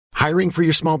Hiring for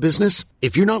your small business?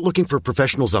 If you're not looking for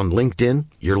professionals on LinkedIn,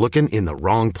 you're looking in the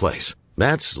wrong place.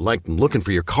 That's like looking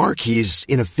for your car keys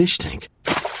in a fish tank.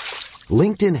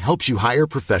 LinkedIn helps you hire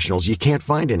professionals you can't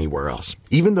find anywhere else,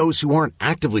 even those who aren't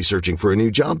actively searching for a new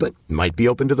job but might be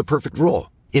open to the perfect role.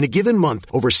 In a given month,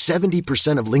 over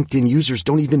 70% of LinkedIn users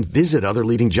don't even visit other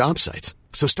leading job sites.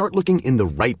 So start looking in the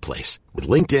right place. With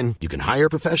LinkedIn, you can hire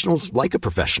professionals like a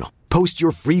professional. Post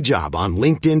your free job on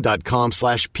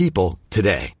linkedin.com/people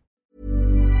today.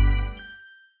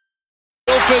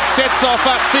 Milford sets off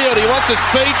upfield. He wants a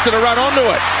speedster to run onto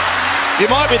it.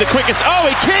 He might be the quickest. Oh,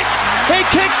 he kicks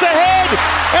ahead.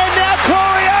 And now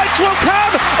Corey Oates will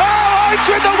come. Oh, Oates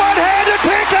with the one-handed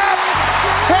pickup.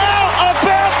 How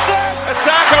about that?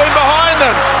 Asako in behind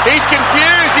them. He's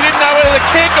confused. He didn't know whether to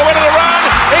kick or whether to run.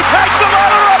 He takes the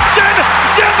runner option.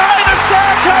 Jermaine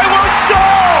Asako will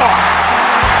score.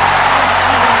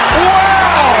 Wow.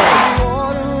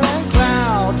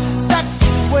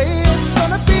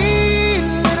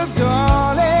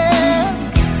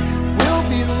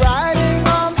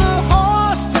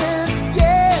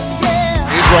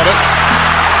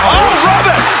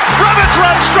 Roberts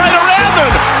runs straight around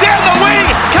them, down the wing,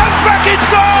 comes back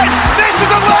inside. This is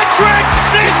electric.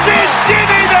 This is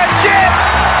Jimmy the Jet,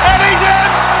 and he's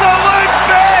absolute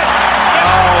best.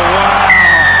 Oh, wow.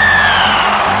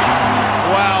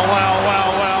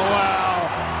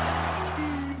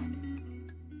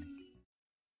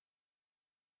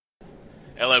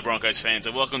 Hello Broncos fans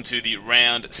and welcome to the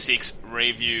Round 6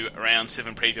 review, Round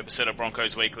 7 preview episode of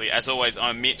Broncos Weekly. As always,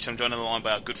 I'm Mitch. I'm joined on the line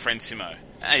by our good friend Simo.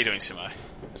 How are you doing, Simo?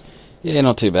 Yeah,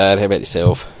 not too bad. How about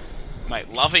yourself?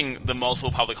 Mate, loving the multiple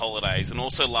public holidays and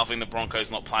also loving the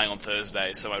Broncos not playing on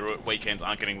Thursdays so my weekends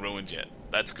aren't getting ruined yet.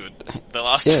 That's good. It's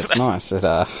nice.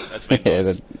 That's been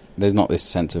nice. There's not this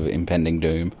sense of impending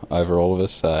doom over all of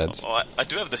us. So I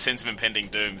do have the sense of impending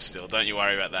doom still. Don't you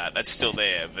worry about that. That's still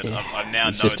there. But yeah, I'm now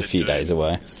it's just a few days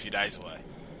away. It's a few days away.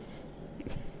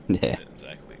 Yeah.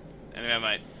 Exactly. Anyway,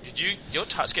 mate, did your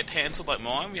touch get cancelled like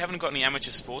mine? We haven't got any amateur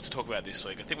sports to talk about this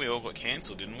week. I think we all got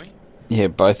cancelled, didn't we? Yeah,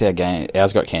 both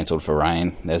ours got cancelled for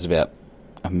rain. There's about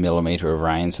a millimetre of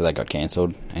rain, so they got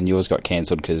cancelled. And yours got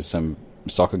cancelled because some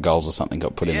soccer goals or something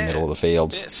got put in the middle of the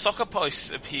fields. Yeah, soccer posts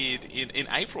appeared in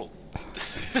April.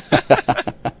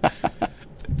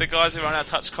 The guys who run our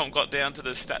touch comp got down to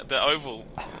the oval,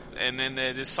 and then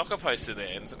there's soccer posts are there.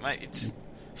 And it's like, mate,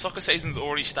 soccer season's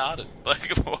already started.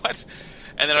 Like, what?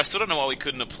 And then I still don't know why we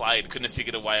couldn't have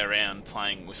figured a way around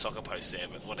playing with soccer posts there,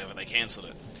 but whatever, they cancelled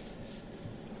it.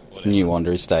 It's the new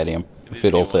Wanderers Stadium.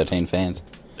 Fit all 13 fans.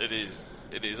 It is.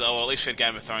 Oh, well, at least we had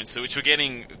Game of Thrones, which we're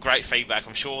getting great feedback.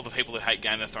 I'm sure the people who hate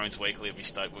Game of Thrones Weekly will be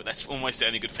stoked. But that's almost the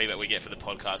only good feedback we get for the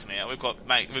podcast now. We've got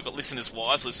listeners'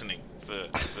 wives listening for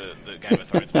the Game of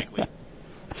Thrones Weekly.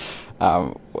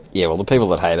 Yeah, well, the people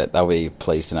that hate it, they'll be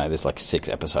pleased to know there's like 6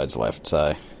 episodes left,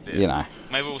 so, yeah. You know.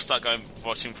 Maybe we'll start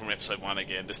watching from episode 1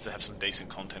 again, just to have some decent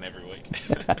content every week.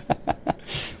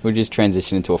 We'll just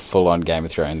transition into a full-on Game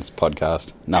of Thrones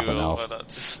podcast. Nothing else.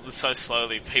 Just so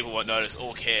slowly, people won't notice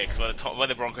or care, because by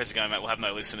the Broncos are going, mate, we'll have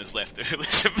no listeners left to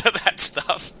listen for that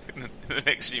stuff in the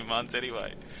next few months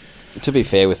anyway. To be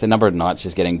fair, with the number of nights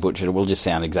just getting butchered, it will just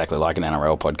sound exactly like an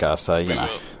NRL podcast, so, you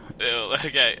know.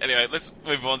 Okay, anyway, let's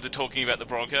move on to talking about the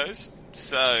Broncos.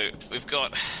 So, we've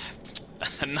got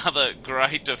another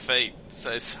great defeat.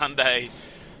 So, Sunday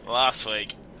last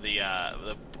week, the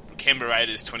Canberra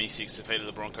Raiders 26 defeated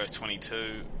the Broncos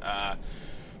 22.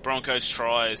 Broncos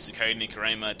tries to Cody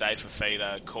Nikorima, Dave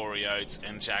Fafita, Corey Oates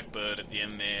and Jack Bird at the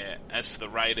end there. As for the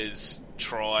Raiders,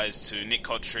 tries to Nick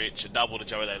Cotric, a double to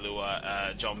Joey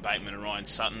Leilua, John Bateman and Ryan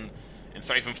Sutton, and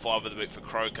 3 from 5 with the boot for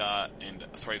Croker, and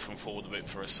 3 from 4 with the boot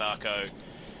for Asako.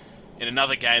 In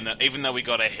another game that, even though we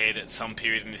got ahead at some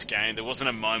period in this game, there wasn't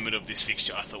a moment of this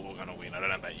fixture I thought we were going to win. I don't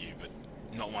know about you, but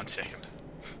not 1 second.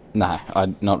 No,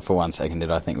 not for 1 second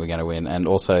did I think we were going to win. And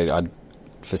also,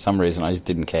 for some reason, I just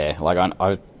didn't care. Like,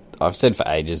 I've said for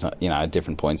ages, you know, at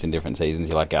different points in different seasons,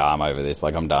 you're like, I'm over this.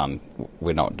 Like, I'm done.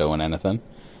 We're not doing anything.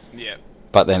 Yeah.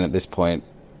 But then at this point,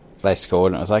 they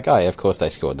scored, and I was like, oh, yeah, of course they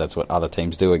scored. That's what other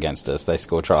teams do against us. They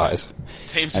score tries.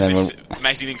 Teams do this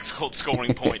amazing thing called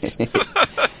scoring points.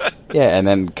 Yeah, and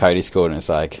then Cody scored, and it's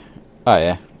like, oh,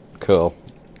 yeah, cool.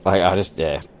 Like, I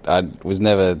was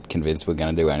never convinced we're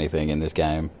going to do anything in this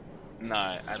game.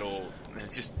 No, at all.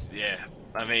 It's just, yeah.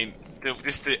 I mean,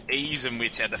 just the ease in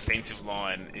which our defensive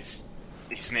line is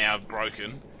now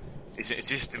broken. It's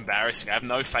just embarrassing. I have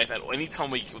no faith at all. Anytime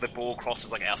the ball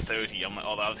crosses like our 30, I'm like,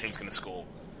 oh, the other team's going to score.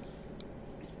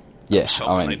 Yeah,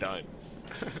 I mean, they don't.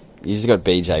 You just got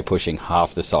BJ pushing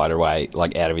half the side away,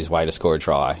 like out of his way to score a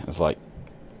try. It's like,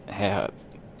 how?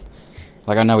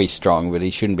 Like, I know he's strong, but he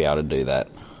shouldn't be able to do that.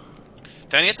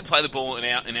 They only had to play the ball in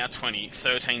our 20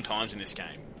 13 times in this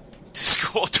game to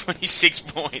score 26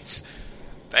 points.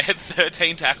 They had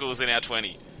 13 tackles in our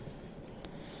 20.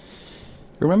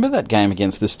 Remember that game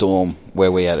against the Storm where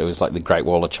it was like the Great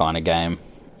Wall of China game,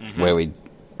 where we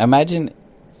imagine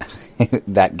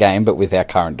that game, but with our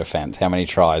current defence, how many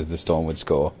tries the Storm would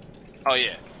score? Oh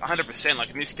yeah, 100%.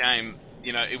 Like in this game,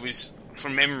 it was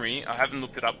from memory. I haven't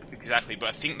looked it up exactly, but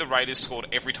I think the Raiders scored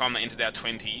every time they entered our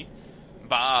 20.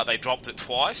 Bar they dropped it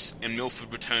twice, and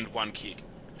Milford returned one kick.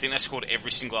 I think they scored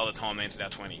every single other time they entered our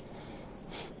 20.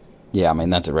 Yeah, I mean,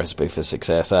 that's a recipe for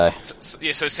success, eh?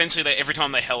 So essentially, every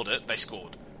time they held it, they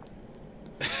scored.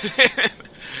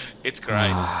 It's great.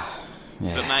 Yeah,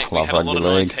 but, mate, we had a lot of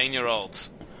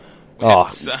 19-year-olds. We had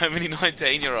so many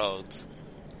 19-year-olds.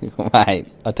 Mate,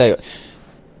 I tell you what,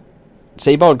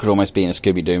 Seabold could almost be in a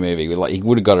Scooby-Doo movie. Like, he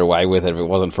would have got away with it if it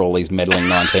wasn't for all these meddling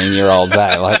 19-year-olds,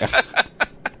 eh? Like...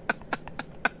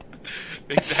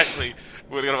 Exactly.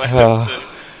 Would have got away with it too.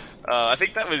 I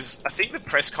think the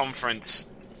press conference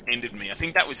ended me. I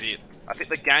think that was it. I think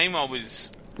the game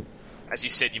as you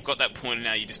said, you've got that point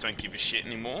now you just don't give a shit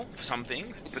anymore for some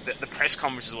things. But the press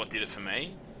conference is what did it for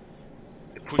me.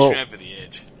 It pushed me over the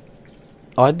edge.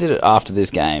 I did it after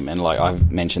this game, and like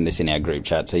I've mentioned this in our group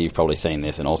chat, so you've probably seen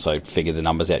this and also figured the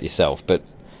numbers out yourself. But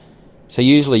so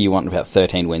usually you want about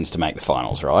 13 wins to make the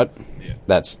finals, right? Yeah.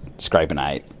 That's scraping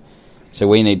 8. So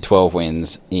we need 12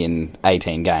 wins in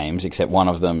 18 games, except one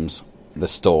of them's the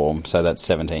Storm, so that's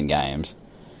 17 games.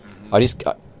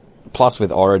 Plus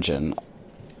with Origin,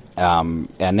 our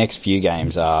next few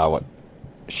games are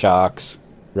Sharks,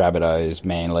 Rabbitohs,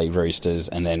 Manly, Roosters,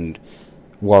 and then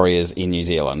Warriors in New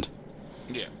Zealand.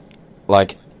 Yeah.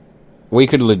 Like, we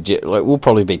could we'll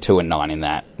probably be 2-9 in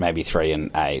that, maybe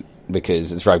 3-8,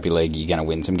 because it's rugby league, you're going to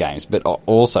win some games. But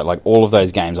also, like, all of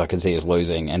those games I could see us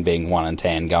losing and being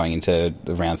 1-10 going into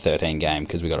the round 13 game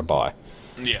because we got to bye.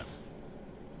 Yeah.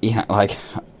 Yeah, like,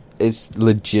 it's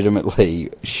legitimately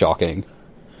shocking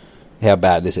how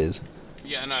bad this is.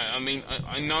 Yeah, no, I mean,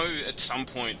 I know at some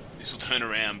point this will turn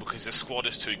around because the squad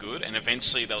is too good and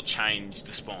eventually they'll change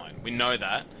the spine. We know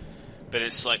that. But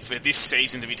it's like, for this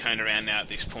season to be turned around now at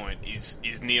this point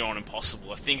is near on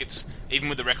impossible. I think it's, even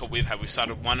with the record we've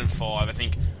started 1-5. I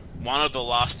think one of the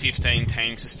last 15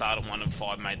 teams to start at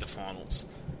 1-5 made the finals.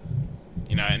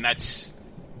 And that's,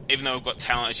 even though we've got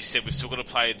talent, as you said, we've still got to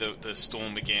play the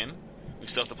Storm again. We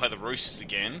still have to play the Roosters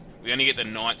again. We only get the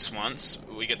Knights once.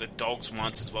 We get the Dogs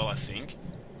once as well, I think.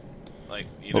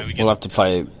 We'll have to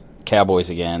play Cowboys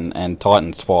again and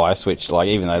Titans twice, which, like,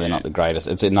 even though they're not the greatest,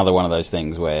 it's another one of those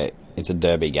things where it's a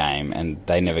derby game and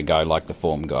they never go like the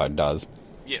form guide does.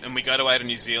 Yeah, and we go away to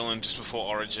New Zealand just before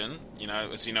Origin.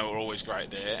 As you know, we're always great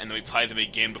there. And then we play them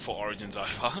again before Origin's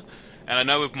over. And I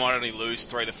know we might only lose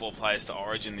 3 to 4 players to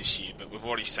Origin this year, but we've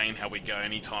already seen how we go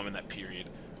any time in that period.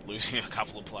 Losing a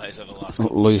couple of players over the last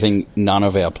couple of years. None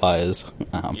of our players,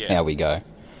 how we go.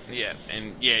 Yeah,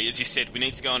 and as you said, we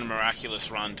need to go on a miraculous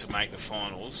run to make the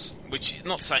finals, which,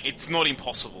 not saying it's not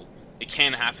impossible. It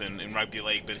can happen in rugby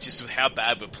league, but it's just with how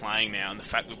bad we're playing now and the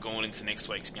fact we've gone into next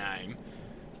week's game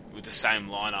with the same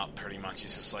lineup pretty much.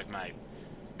 It's just like, mate,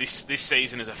 this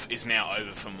season is now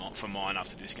over for mine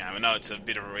after this game. I know it's a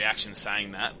bit of a reaction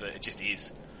saying that, but it just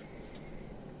is.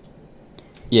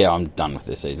 Yeah, I'm done with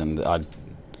this season. I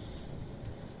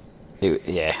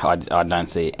don't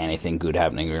see anything good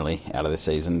happening really out of this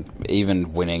season.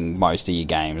 Even winning most of your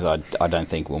games, I don't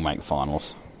think we'll make the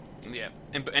finals. Yeah,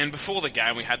 and before the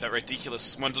game, we had that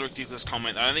ridiculous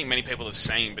comment that I don't think many people have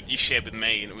seen, but you shared with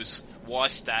me, and it was why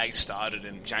Staggs started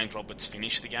and James Roberts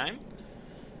finished the game.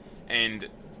 And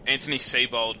Anthony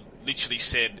Seibold literally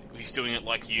said he's doing it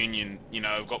like Union.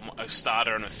 I've got a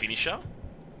starter and a finisher.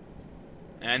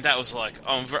 And that was like,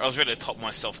 I was ready to top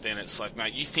myself then. It's like,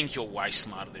 mate, you think you're way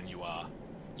smarter than you are.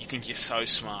 You think you're so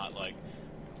smart. Like,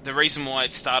 the reason why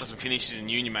it starters and finishes in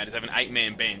Union, mate, is they have an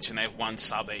 8-man bench and they have 1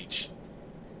 sub each.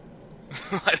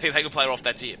 They can play it off,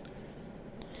 that's it.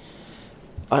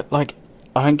 I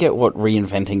don't get what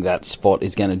reinventing that spot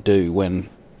is going to do when,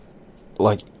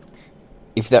 like,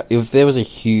 if there was a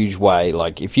huge way,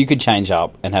 like, if you could change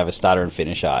up and have a starter and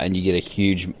finisher and you get a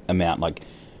huge amount, like,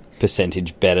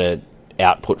 percentage better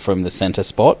output from the centre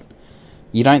spot,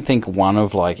 you don't think one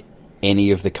of, like,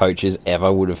 any of the coaches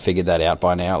ever would have figured that out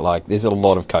by now? Like, there's a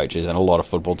lot of coaches and a lot of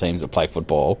football teams that play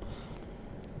football.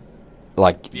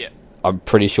 Like, yeah. I'm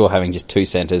pretty sure having just 2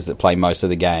 centres that play most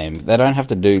of the game, they don't have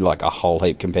to do, like, a whole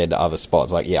heap compared to other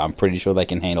spots. Like, yeah, I'm pretty sure they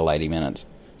can handle 80 minutes.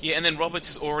 Yeah, and then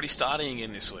Roberts is already starting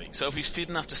again this week. So if he's fit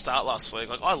enough to start last week,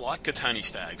 I like Tony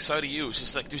Staggs. So do you. It's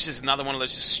just this is another one of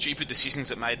those just stupid decisions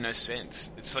that made no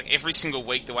sense. It's every single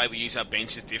week the way we use our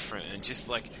bench is different, and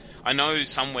just I know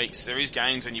some weeks there is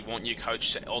games when you want your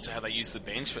coach to alter how they use the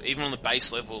bench, but even on the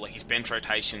base level, his bench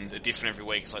rotations are different every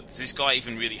week. It's does this guy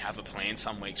even really have a plan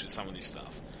some weeks with some of this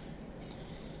stuff?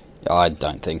 I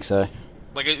don't think so.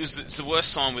 It's the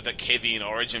worst sign with Kevy in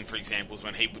Origin, for example, is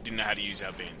when he didn't know how to use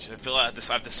our bench. I feel like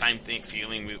I have the same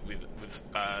feeling with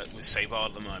Seabold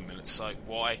at the moment. It's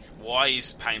why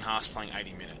is Payne Haas playing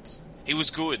 80 minutes? He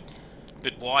was good,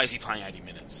 but why is he playing 80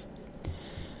 minutes?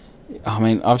 I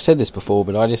mean, I've said this before,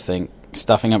 but I just think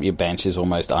stuffing up your bench is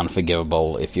almost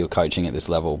unforgivable if you're coaching at this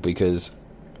level because,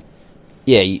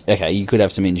 you could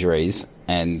have some injuries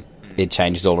and it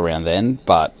changes all around then,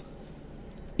 but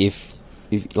if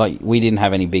we didn't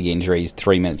have any big injuries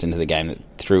 3 minutes into the game that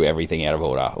threw everything out of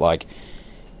order.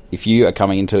 If you are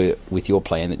coming into it with your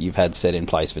plan that you've had set in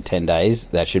place for 10 days,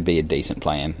 that should be a decent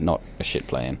plan, not a shit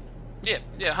plan. Yeah,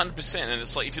 100%. And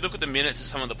it's if you look at the minutes that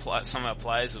some of our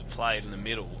players have played in the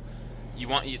middle,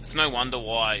 it's no wonder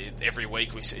why every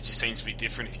week it just seems to be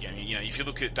different again. If you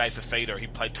look at Dave Fafita, he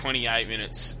played 28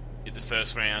 minutes in the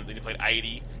first round, then he played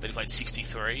 80, then he played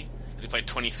 63. Then he played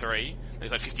 23, then he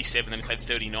played 57, then he played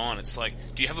 39. It's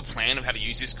do you have a plan of how to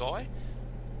use this guy?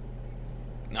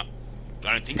 No,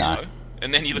 I don't think so.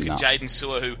 And then you look at Jaden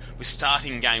Sewer, who was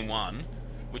starting game one,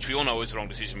 which we all know was the wrong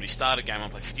decision, but he started game one,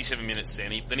 played 57 minutes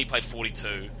then he played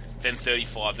 42, then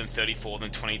 35, then 34, then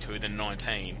 22, then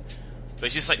 19. But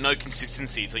it's just no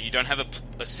consistency. It's you don't have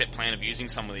a set plan of using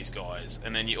some of these guys.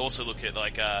 And then you also look at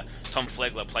Tom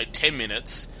Flegler played 10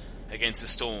 minutes against the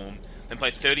Storm, then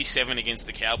played 37 against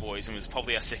the Cowboys and was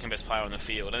probably our second best player on the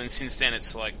field. And then since then,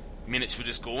 it's minutes were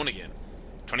just gone again.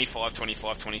 25,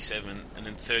 25, 27, and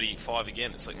then 35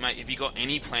 again. It's mate, have you got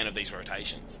any plan of these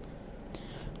rotations?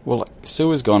 Well,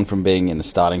 Sewer's gone from being in the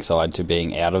starting side to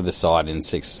being out of the side in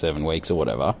 6 or 7 weeks or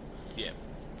whatever. Yeah.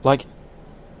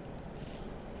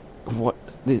 What?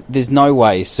 There's no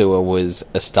way Sewer was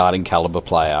a starting caliber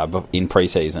player in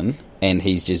pre-season, and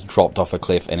he's just dropped off a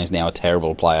cliff and is now a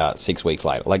terrible player 6 weeks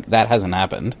later. That hasn't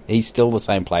happened. He's still the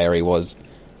same player he was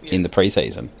in the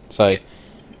pre-season. So,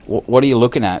 what are you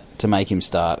looking at to make him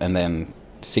start? And then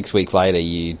 6 weeks later,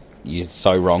 you're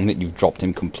so wrong that you've dropped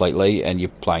him completely, and you're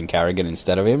playing Carrigan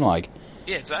instead of him.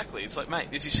 Yeah, exactly. It's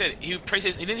mate, as you said, he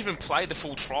didn't even play the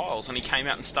full trials, and he came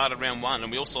out and started round one,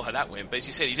 and we all saw how that went. But as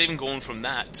you said, he's even gone from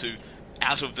that to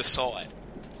out of the side.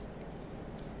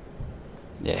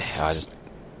 Yeah,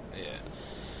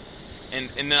 And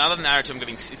another narrative I'm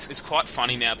getting, it's quite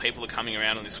funny now. People are coming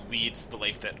around on this weird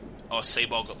belief that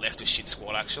Seabold got left a shit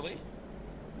squad. Actually,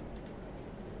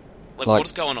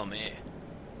 what's going on there?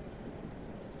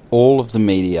 All of the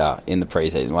media in the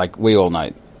preseason, we all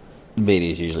know,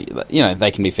 media is usually,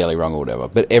 they can be fairly wrong or whatever.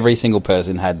 But every single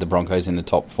person had the Broncos in the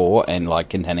top 4 and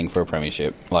contending for a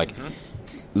premiership.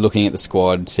 Looking at the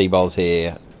squad, Seabold's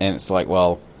here, and it's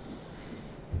well,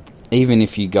 even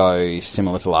if you go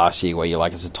similar to last year where you're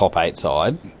it's a top 8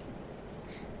 side,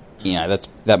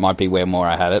 that might be where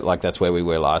Moira had it. That's where we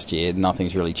were last year.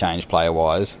 Nothing's really changed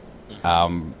player-wise.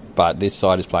 But this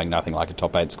side is playing nothing like a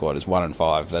top 8 squad. It's 1 and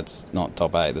 5. That's not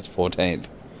top 8. That's 14th.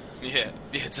 Yeah,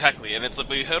 exactly. And it's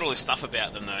we heard all this stuff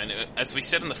about them, though. And as we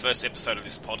said in the first episode of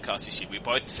this podcast this year, we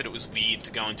both said it was weird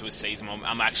to go into a season where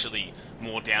I'm actually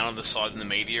more down on the side than the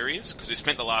media is, because we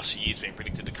spent the last few years being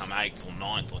predicted to come 8th or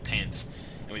 9th or 10th,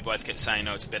 and we both kept saying,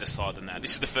 no, it's a better side than that.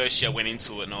 This is the first year I went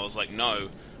into it, and I was no,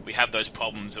 we have those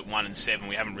problems at 1 and 7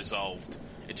 we haven't resolved.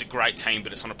 It's a great team,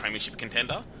 but it's not a premiership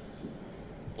contender.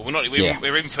 Well,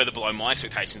 we're even further below my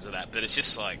expectations of that, but it's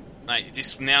just mate,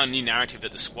 just now a new narrative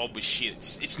that the squad was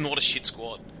shit. It's not a shit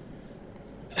squad.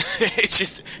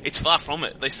 It's far from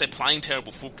it. At least they're playing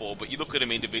terrible football, but you look at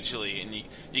them individually and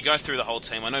you go through the whole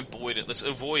team. I know Boyd, let's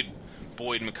avoid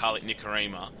Boyd, McCulloch,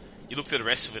 Nikorima. You look at the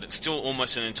rest of it, it's still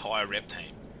almost an entire rep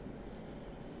team.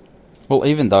 Well,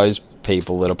 even those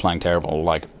people that are playing terrible,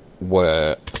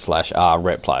 were/are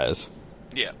rep players.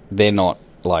 Yeah. They're not,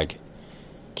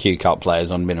 Q Cup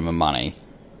players on minimum money.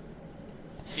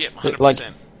 Yeah,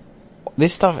 100%.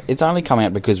 This stuff, it's only come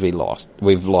out because we've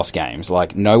lost games.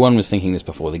 No one was thinking this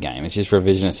before the game. It's just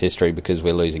revisionist history because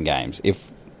we're losing games.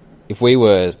 If we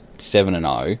were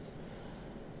 7-0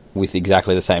 with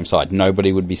exactly the same side,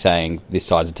 nobody would be saying this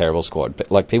side's a terrible squad.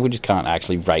 But people just can't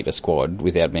actually rate a squad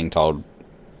without being told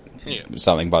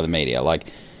something by the media.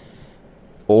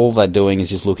 All they're doing is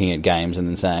just looking at games and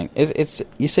then saying it's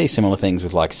you see similar things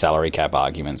with salary cap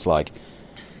arguments,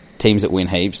 teams that win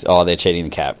heaps, they're cheating the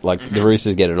cap. The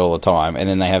Roosters get it all the time, and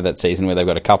then they have that season where they've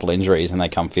got a couple injuries and they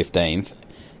come 15th,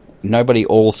 nobody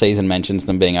all season mentions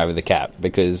them being over the cap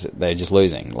because they're just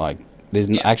losing. Like, there's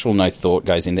no thought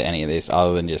goes into any of this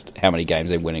other than just how many games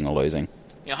they're winning or losing.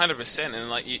 Yeah, 100%. And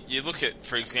like you look at,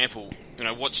 for example,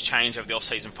 what's changed over the off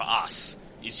season for us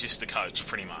is just the coach,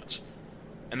 pretty much.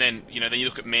 And then then you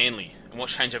look at Manly and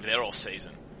what's changed over their off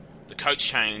season. The coach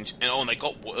changed, and they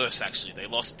got worse actually. They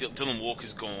lost Dylan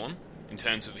Walker's gone in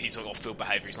terms of his off-field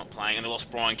behaviour. He's not playing, and they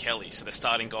lost Brian Kelly. So they're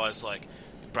starting guys like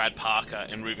Brad Parker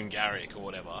and Ruben Garrick or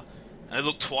whatever, and they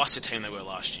look twice the team they were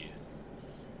last year.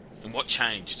 And what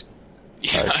changed?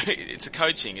 It's a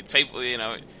coaching. It's people.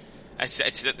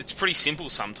 It's pretty simple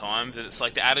sometimes. It's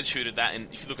like the attitude of that.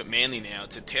 And if you look at Manly now,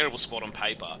 it's a terrible spot on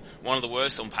paper, one of the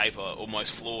worst on paper, or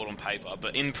most flawed on paper.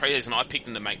 But in pre-season, I picked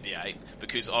them to make the 8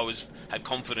 because I had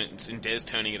confidence in Des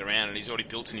turning it around, and he's already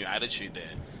built a new attitude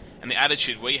there. And the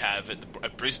attitude we have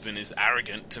at Brisbane is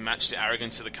arrogant to match the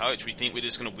arrogance of the coach. We think we're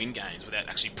just going to win games without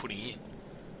actually putting in.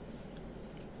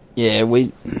 Yeah,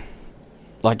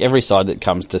 like every side that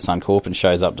comes to Suncorp and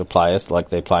shows up to play us, like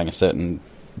they're playing a certain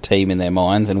team in their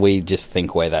minds, and we just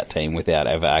think we're that team without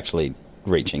ever actually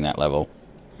reaching that level.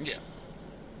 Yeah,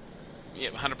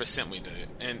 100% we do.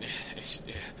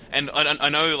 And I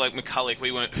know, like McCulloch,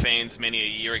 we weren't fans many a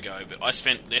year ago, but I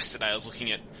spent yesterday, I was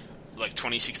looking at like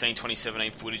 2016,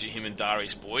 2017 footage of him and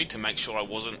Darius Boyd to make sure I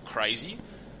wasn't crazy.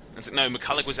 And so, no,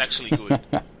 McCulloch was actually good.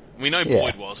 We know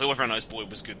Boyd was. Everyone knows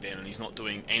Boyd was good then, and he's not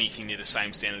doing anything near the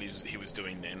same standard he was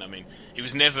doing then. I mean, he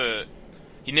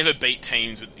never beat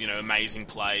teams with amazing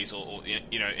plays or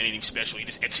anything special. He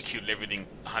just executed everything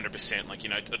 100%. Like a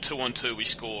 2-on-2 we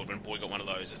scored when Boyd got one of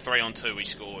those. A 3-on-2 we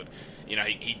scored.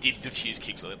 He did diffuse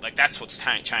kicks. Like that's what's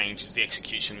changed is the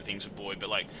execution of things with Boyd. But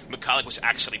like McCulloch was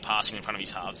actually passing in front of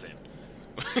his halves then.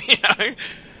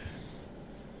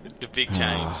 The big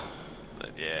change.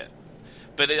 But, yeah.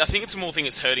 But I think it's a more thing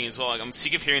that's hurting as well. Like, I'm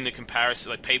sick of hearing the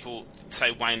comparison. Like people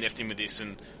say Wayne left him with this,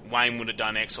 and Wayne would have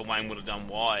done X or Wayne would have done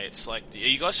Y. It's like, are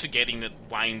you guys forgetting that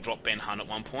Wayne dropped Ben Hunt at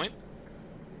one point?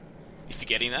 You're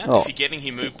forgetting that? You're forgetting he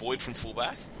moved Boyd from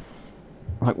fullback?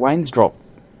 Like Wayne's dropped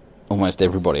almost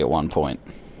everybody at one point.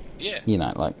 Yeah. He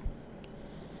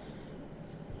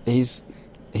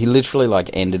literally like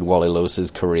ended Wally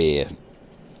Lewis's career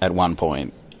at one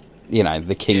point.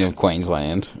 The king of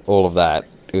Queensland, all of that.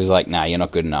 It was like, nah, you're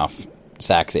not good enough.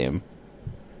 Sacks him,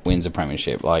 wins a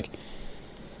premiership. Like,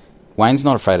 Wayne's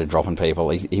not afraid of dropping people.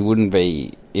 He wouldn't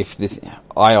be if this.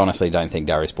 I honestly don't think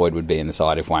Darius Boyd would be in the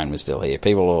side if Wayne was still here.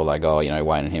 People are like, oh,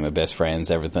 Wayne and him are best friends,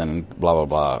 everything, blah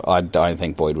blah blah. I don't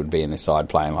think Boyd would be in this side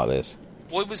playing like this.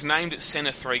 Boyd was named at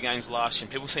centre 3 games last year,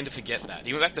 and people seem to forget that.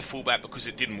 He went back to fullback because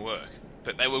it didn't work.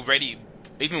 But they were ready.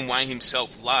 Even Wayne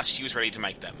himself last year was ready to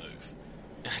make that move.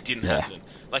 And it didn't happen.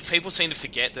 Like, people seem to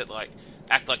forget that, like,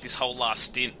 act like this whole last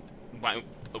stint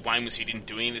Wayne was, he didn't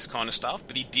do any of this kind of stuff,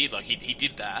 but he did. Like, he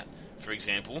did that, for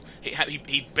example.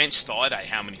 He benched Thaiday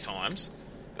how many times?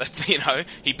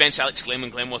 He benched Alex Glenn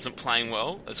when Glenn wasn't playing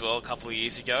well as well a couple of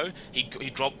years ago. He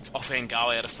dropped off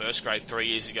Angala out of first grade 3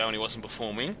 years ago and he wasn't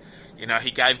performing.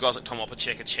 He gave guys like Tom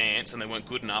Opacek a chance and they weren't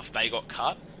good enough. They got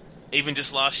cut. Even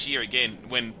just last year, again,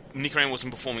 when Nick Rand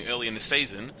wasn't performing early in the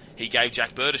season, he gave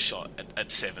Jack Bird a shot at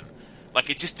 7. Like,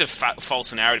 it's just a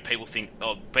false narrative. People think,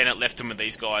 oh, Bennett left him with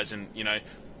these guys and,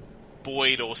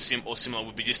 Boyd or similar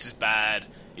would be just as bad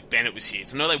if Bennett was here.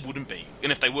 So, no, they wouldn't be.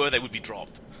 And if they were, they would be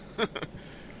dropped.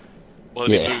 Or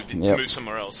they'd be moved to move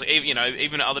somewhere else. So,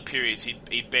 even at other periods,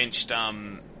 he'd benched,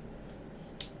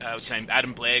 what's his name?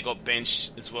 Adam Blair got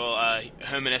benched as well.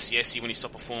 Herman Esiesi, when he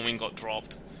stopped performing, got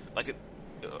dropped. Like,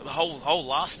 the whole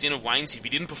last stint of Wayne's, if he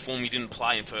didn't perform, he didn't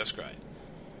play in first grade.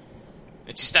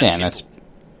 It's just that simple.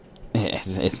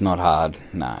 It's not hard.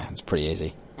 No, it's pretty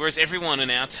easy. Whereas everyone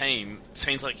in our team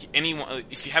seems like anyone.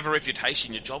 If you have a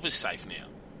reputation, your job is safe now.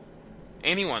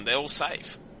 Anyone, they're all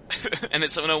safe, and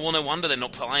it's no wonder they're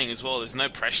not playing as well. There's no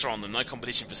pressure on them, no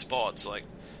competition for spots. Like,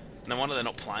 no wonder they're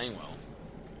not playing well.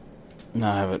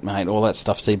 No, but mate, all that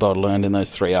stuff Seabold learned in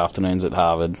those 3 afternoons at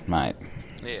Harvard, mate.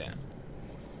 Yeah,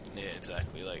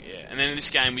 exactly. And then in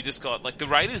this game, we just got the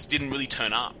Raiders didn't really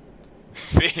turn up.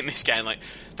 In this game,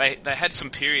 they had some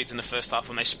periods in the first half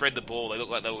when they spread the ball. They looked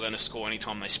like they were going to score any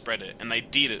time they spread it, and they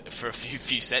did it for a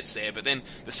few sets there. But then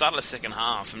the start of the second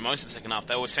half, and most of the second half,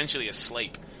 they were essentially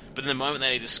asleep. But in the moment they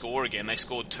needed to score again, they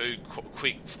scored 2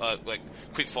 quick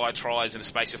fire tries in a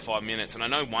space of 5 minutes. And I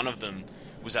know one of them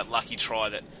was that lucky try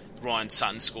that Ryan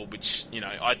Sutton scored, which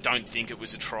I don't think it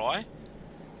was a try.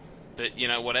 But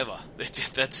whatever.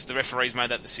 That's the referees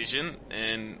made that decision,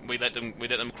 and we let them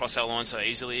cross our line so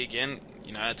easily again.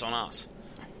 It's on us.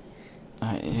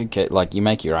 You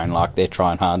make your own luck. They're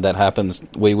trying hard. That happens.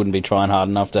 We wouldn't be trying hard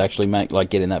enough to actually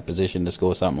get in that position to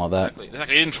score something like that.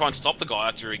 Exactly. He didn't try and stop the guy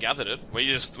after he gathered it. We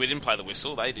didn't play the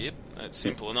whistle. They did. It's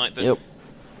simple. And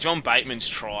John Bateman's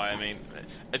try. I mean,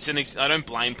 I don't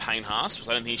blame Payne Haas because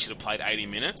I don't think he should have played 80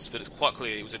 minutes. But it's quite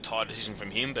clear it was a tight decision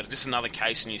from him. But just another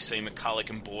case, and you see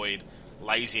McCulloch and Boyd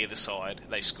lazy either side.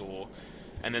 They score.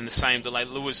 And then the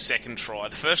Leilua's second try.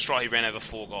 The first try he ran over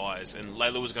 4 guys, and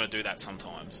Leilua was going to do that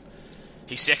sometimes.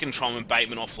 His second try when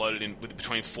Bateman offloaded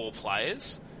between 4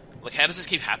 players. Like, how does this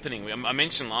keep happening? I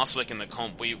mentioned last week in the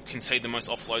comp, we concede the most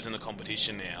offloads in the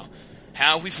competition now.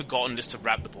 How have we forgotten just to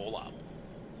wrap the ball up?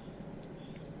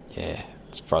 Yeah,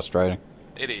 it's frustrating.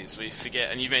 It is. We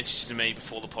forget, and you mentioned to me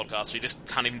before the podcast, we just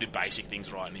can't even do basic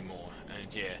things right anymore.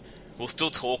 And yeah, we'll still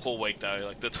talk all week though.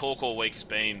 Like, the talk all week has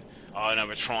been, oh no,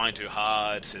 we're trying too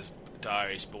hard, says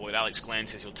Darius Boyd. Alex Glenn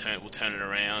says we'll turn it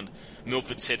around.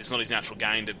 Milford said it's not his natural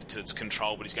game to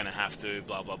control, but he's going to have to,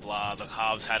 blah, blah, blah. The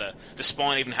halves the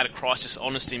spine even had a crisis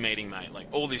honesty meeting, mate. Like,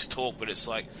 all this talk, but it's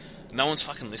like, no one's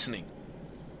fucking listening.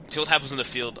 Until it happens on the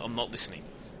field, I'm not listening.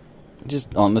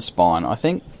 Just on the spine, I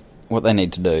think what they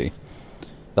need to do,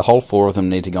 the whole 4 of them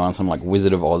need to go on some,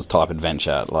 Wizard of Oz type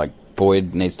adventure. Like,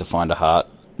 Boyd needs to find a heart,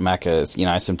 Macca's,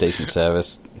 some decent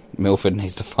service. Milford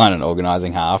needs to find an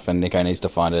organising half, and Nico needs to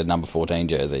find a number 14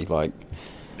 jersey.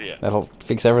 That'll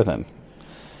fix everything.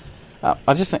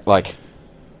 I just think,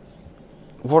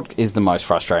 what is the most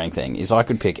frustrating thing is I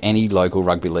could pick any local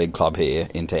rugby league club here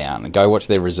in town and go watch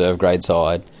their reserve grade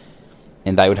side,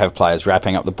 and they would have players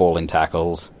wrapping up the ball in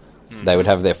tackles. They would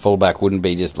have their fullback wouldn't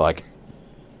be just,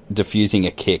 diffusing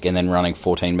a kick and then running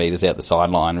 14 metres out the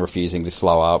sideline, refusing to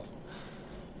slow up.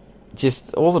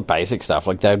 Just all the basic stuff.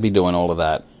 They'd be doing all of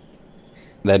that.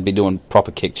 They'd be doing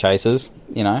proper kick chases,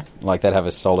 they'd have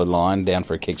a solid line down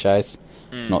for a kick chase,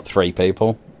 not 3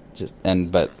 people.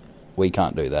 But we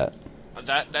can't do that.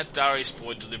 That Darius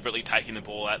Boyd deliberately taking the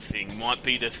ball out thing might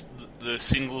be the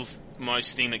single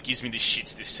most thing that gives me the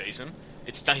shits this season.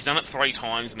 He's done it 3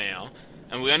 times now,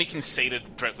 and we only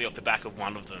conceded directly off the back of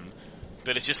one of them.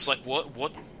 But it's just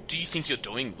what do you think you're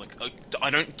doing?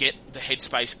 I don't get the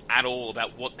headspace at all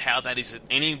about how that is. In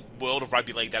any world of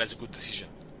rugby league, that is a good decision.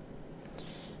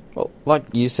 Well, like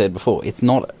you said before, it's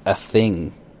not a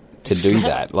thing to do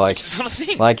that. It's not a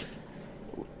thing.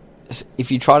 If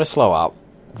you try to slow up,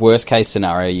 worst case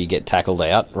scenario, you get tackled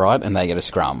out, right, and they get a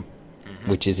scrum,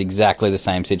 which is exactly the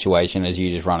same situation as you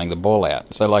just running the ball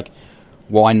out. So,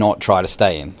 why not try to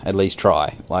stay in? At least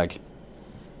try.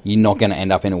 You're not going to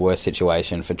end up in a worse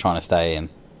situation for trying to stay in.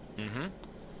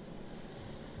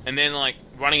 And then,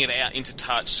 running it out into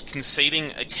touch,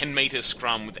 conceding a 10-metre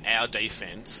scrum with our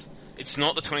defence. It's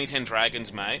not the 2010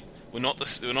 Dragons, mate. We're not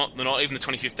even the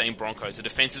 2015 Broncos. The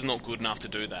defence is not good enough to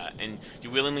do that, and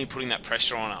you're willingly putting that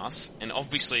pressure on us. And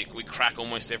obviously, we crack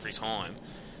almost every time.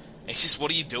 It's just, what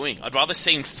are you doing? I'd rather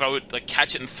see him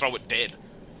catch it and throw it dead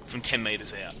from 10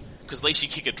 metres out, because at least you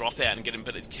kick a drop out and get him.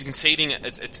 But he's conceding a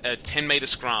 10-metre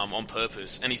scrum on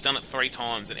purpose, and he's done it 3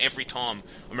 times, and every time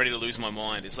I'm ready to lose my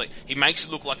mind. It's he makes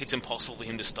it look like it's impossible for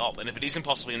him to stop, and if it is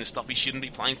impossible for him to stop, he shouldn't be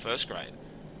playing first grade.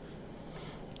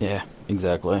 Yeah,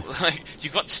 exactly.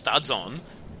 You've got studs on.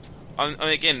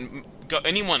 Again,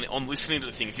 anyone on listening to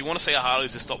the thing, if you want to see how hard it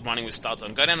is to stop running with studs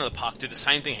on, go down to the park, do the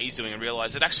same thing he's doing, and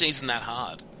realise it actually isn't that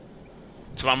hard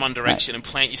to run one direction and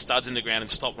plant your studs in the ground and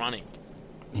stop running.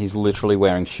 He's literally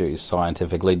wearing shoes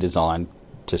scientifically designed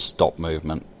to stop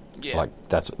movement. Yeah.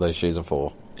 That's what those shoes are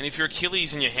for. And if your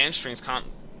Achilles and your hamstrings can't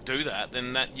do that,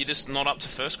 then you're just not up to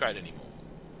first grade anymore.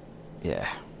 Yeah.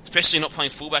 Especially not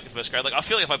playing fullback at first grade. I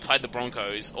feel like if I played the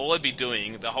Broncos, all I'd be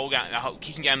doing the whole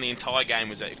kicking game, the entire game,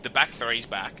 was that if the back three's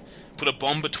back, put a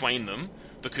bomb between them,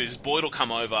 because Boyd will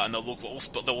come over and they'll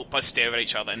both stare at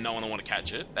each other and no one will want to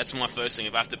catch it. That's my first thing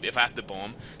if I have to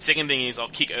bomb. Second thing is I'll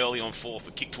kick early on 4th,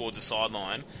 or kick towards the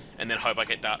sideline, and then hope I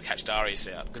catch Darius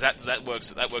out, because that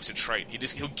works a treat.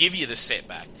 He'll give you the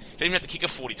setback. You don't even have to kick a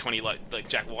 40-20 like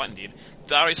Jack Whiten did.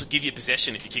 Darius will give you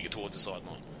possession if you kick it towards the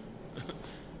sideline.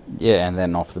 Yeah, and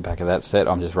then off the back of that set,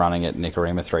 I'm just running at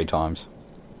Nikorima 3 times.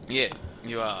 Yeah,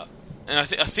 you are. And I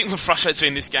think what frustrates me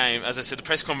in this game, as I said, the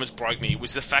press conference broke me,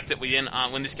 was the fact that we then,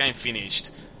 when this game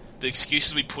finished, the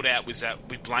excuses we put out was that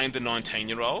we blamed the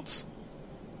 19-year-olds.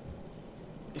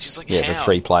 It's just how? The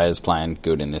 3 players playing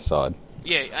good in this side.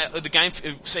 Yeah, the game,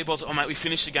 Seabold's mate, we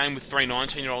finished the game with 3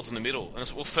 19-year-olds in the middle. And I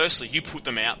said, well, firstly, you put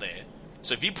them out there.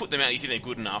 So if you put them out, you think they're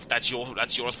good enough, that's your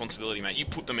responsibility, mate. You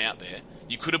put them out there.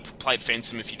 You could have played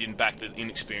Fensom if you didn't back the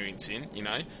inexperience in,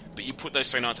 but you put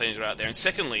those 3 19-year-olds out there. And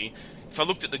secondly, if I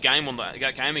looked at the game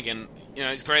that game again,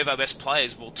 3 of our best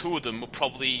players, well, 2 of them were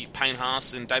probably Payne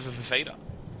Haas and David Fifita.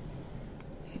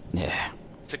 Yeah.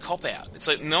 It's a cop-out. It's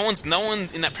like no one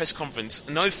in that press conference,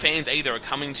 no fans either are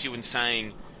coming to you and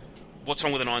saying, what's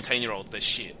wrong with a 19-year-old? They're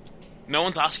shit. No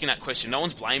one's asking that question. No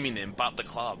one's blaming them but the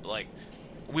club. Like,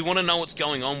 we want to know what's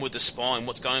going on with the spine,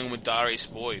 what's going on with Darius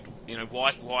Boyd. You know,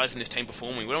 why isn't this team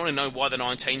performing? We don't want to know why the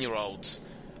 19-year-olds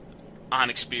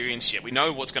aren't experienced yet. We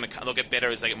know what's going to come. They'll get better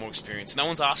as they get more experience. No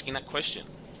one's asking that question.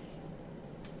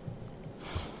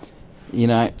 You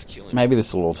know, maybe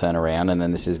this will all turn around and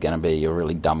then this is going to be a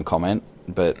really dumb comment,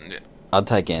 but I'd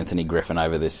take Anthony Griffin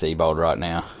over this Seabold right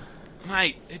now.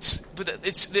 Mate, it's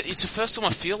the first time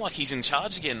I feel like he's in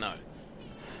charge again, though.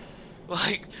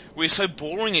 Like, we're so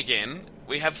boring again.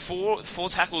 We have four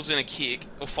tackles and a kick,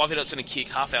 or 5 hit-ups and a kick,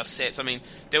 half our sets. I mean,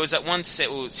 there was that one set,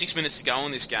 6 minutes to go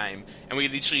in this game, and we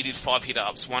literally did 5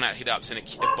 hit-ups, 1 out hit-ups, and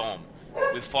a bomb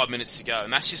with 5 minutes to go.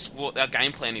 And that's just what our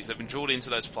game plan is. They've been drilled into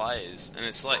those players. And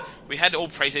it's like, we had all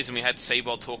pre-season, we had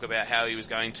Seabold talk about how he was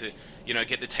going to, you know,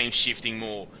 get the team shifting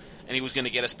more, and he was going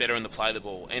to get us better in the play of the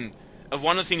ball. And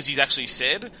one of the things he's actually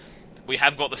said, we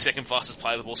have got the second fastest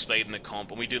play of the ball speed in the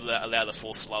comp, and we do allow the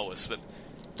fourth slowest, but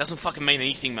it doesn't fucking mean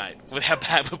anything, mate, with how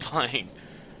bad we're playing.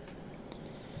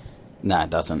 No, it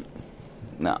doesn't.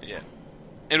 No. Yeah.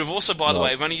 And we've also, by the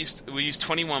way, we used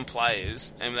 21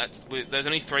 players, and there's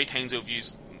only 3 teams who have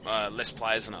used less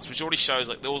players than us, which already shows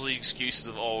like all these excuses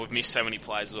of, we've missed so many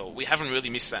players. Well, we haven't really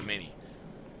missed that many.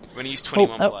 We're going to use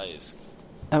 21 players.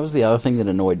 That was the other thing that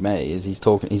annoyed me, is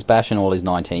he's bashing all his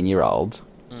 19-year-olds,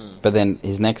 but then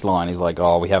his next line is like,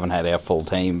 we haven't had our full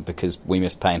team because we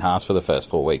missed Payne Haas for the first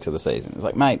 4 weeks of the season. It's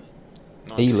like, mate,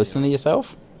 are you listening to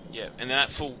yourself? Yeah, and that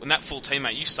full team,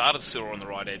 mate, you started Silver on the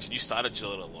right edge, and you started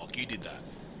Gillett at lock. You did that.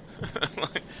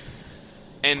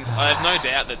 And I have no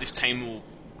doubt that this team will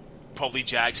probably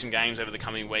jag some games over the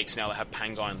coming weeks now that have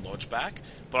Pangai and Lodge back.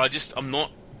 But I'm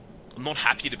not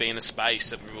happy to be in a space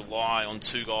that we rely on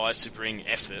 2 guys to bring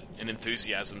effort and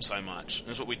enthusiasm so much. And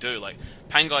that's what we do. Like,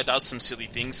 Pangai does some silly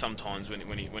things sometimes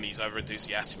when he's over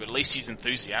enthusiastic, but at least he's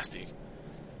enthusiastic.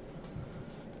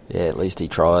 Yeah, at least he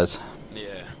tries.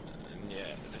 Yeah,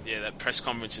 that press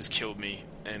conference has killed me.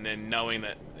 And then knowing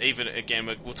that, even again,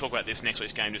 we'll talk about this next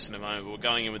week's game just in a moment, but we're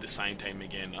going in with the same team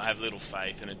again. I have little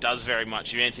faith, and it does very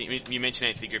much. You mentioned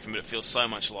Anthony Griffin, but it feels so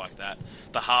much like that.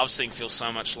 The halves thing feels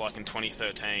so much like in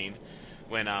 2013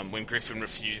 when Griffin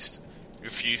refused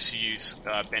to use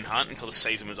Ben Hunt until the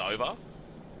season was over.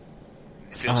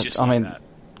 It feels just like that.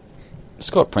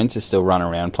 Scott Prince is still running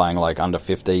around playing like under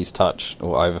 50s touch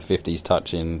or over 50s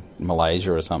touch in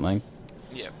Malaysia or something.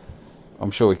 Yeah. I'm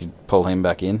sure we could pull him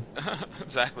back in.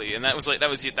 Exactly, and that was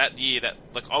it that year that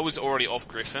I was already off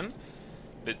Griffin,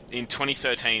 but in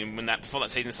 2013 before that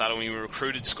season started, when we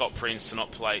recruited Scott Prince to not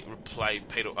play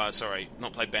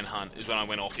Ben Hunt, is when I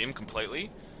went off him completely.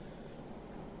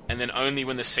 And then only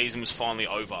when the season was finally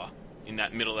over, in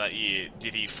that middle of that year,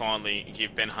 did he finally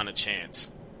give Ben Hunt a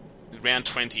chance. Round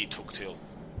 20 he took till.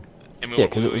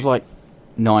 Because it was like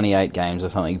 98 games or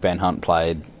something Ben Hunt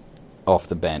played off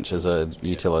the bench as a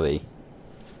utility.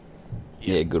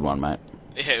 Yeah, good one, mate.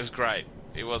 Yeah, it was great.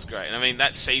 It was great. And I mean,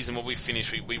 that season, what we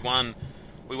finished, we won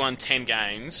 10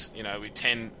 games. You know,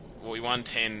 we won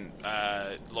 10,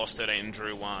 lost 13, and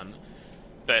drew 1.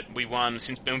 But we won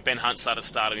since Ben Hunt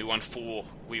started. We won 4.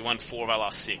 We won 4 of our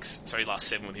last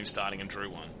 7 with him starting, and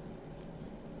drew 1.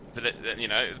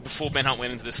 But before Ben Hunt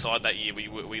went into the side that year, we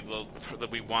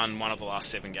won 1 of the last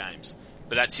 7 games.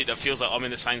 But that's it. It feels like I'm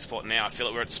in the same spot now. I feel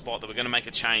like we're at the spot that we're going to make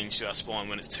a change to our spine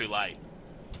when it's too late.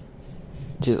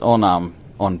 Just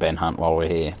on Ben Hunt while we're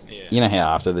here. Yeah. You know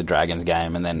how after the Dragons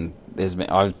game, and then there's been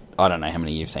I don't know how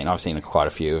many you've seen. I've seen quite a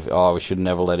few of we should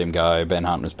never let him go. Ben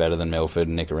Hunt was better than Milford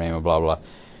and Nicarima, blah blah.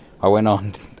 I went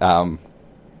on.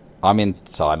 I'm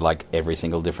inside like every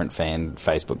single different fan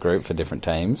Facebook group for different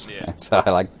teams, and so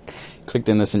I clicked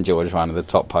in the St George one. And the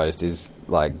top post is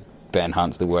like, Ben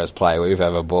Hunt's the worst player we've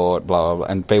ever bought, blah blah blah,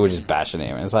 and people just bashing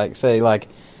him. And it's like, see, like,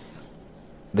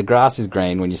 the grass is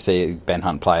green when you see Ben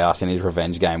Hunt play us in his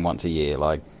revenge game once a year.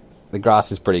 Like, the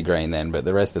grass is pretty green then, but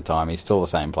the rest of the time he's still the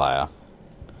same player.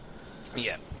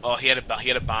 Yeah. Oh, he had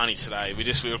a Barney today. We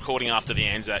were recording after the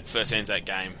first Anzac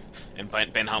game, and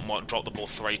Ben Hunt dropped the ball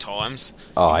 3 times.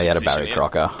 Oh, he had a Barry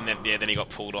Crocker, and then he got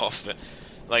pulled off. But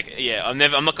I'm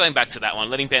not going back to that one.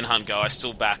 Letting Ben Hunt go, I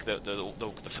still back for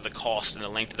the cost and the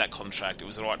length of that contract. It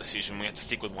was the right decision. We had to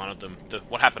stick with one of them.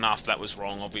 What happened after that was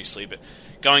wrong, obviously, but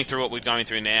going through what we're going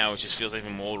through now, it just feels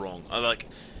even more wrong.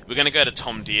 We're going to go to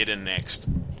Tom Dearden next.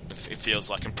 It feels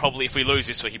like, and probably if we lose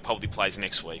this week, he probably plays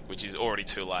next week, which is already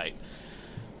too late.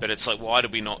 But it's like, why do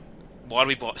we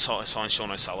sign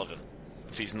Sean O'Sullivan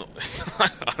if he's not?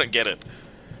 I don't get it.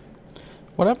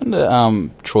 What happened to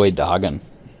Troy Dargan?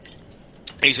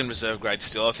 He's in reserve grade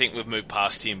still. I think we've moved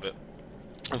past him, but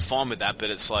I'm fine with that. But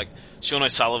it's like Sean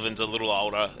O'Sullivan's a little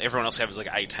older. Everyone else has like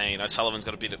 18. O'Sullivan's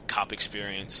got a bit of cup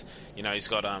experience. You know, he's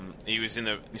got he was in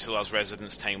the New South Wales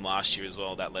residents team last year as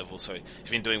well, that level. So he's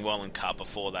been doing well in cup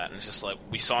before that. And it's just like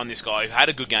we signed this guy who had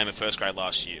a good game at first grade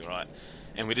last year, right?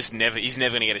 And he's never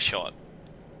going to get a shot.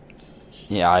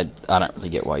 Yeah, I don't really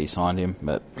get why you signed him,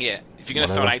 but yeah, if you're going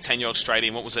to throw an 18-year-old straight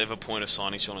in, what was the ever point of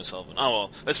signing Sean O'Sullivan? Oh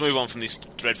well, let's move on from this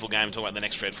dreadful game and talk about the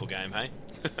next dreadful game, hey?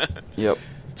 Yep.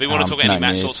 Do we want to talk about any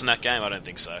match thoughts in that game? I don't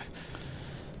think so.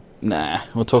 Nah,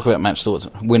 we'll talk about match thoughts.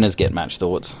 Winners get match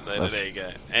thoughts. There you go.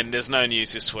 And there's no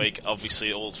news this week.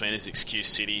 Obviously, all it's been is excuse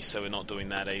City, so we're not doing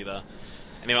that either.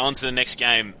 Anyway, on to the next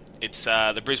game. It's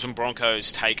the Brisbane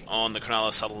Broncos take on the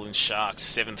Cronulla Sutherland Sharks,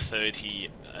 7:30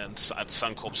 at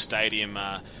Suncorp Stadium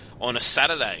on a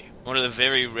Saturday. One of the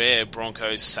very rare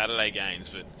Broncos Saturday games,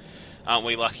 but aren't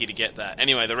we lucky to get that?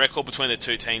 Anyway, the record between the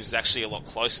two teams is actually a lot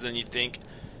closer than you'd think,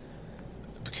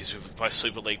 because we've both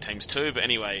Super League teams too. But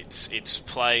anyway, it's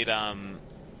played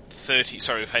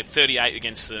we've played 38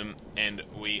 against them, and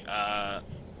we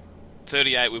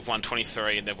 38. We've won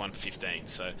 23, and they've won 15.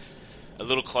 So a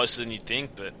little closer than you'd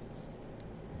think, but.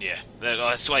 Yeah,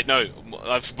 wait, no,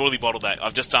 I've really bottled that.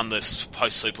 I've just done this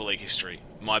post-Super League history.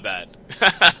 My bad.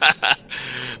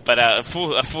 But a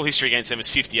full history against them is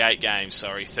 58 games,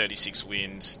 36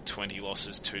 wins, 20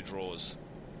 losses, 2 draws.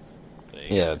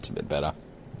 Yeah, it's a bit better.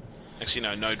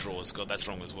 Actually, no draws. God, that's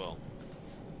wrong as well.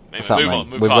 Anyway,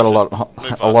 move We've got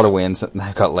a lot of wins.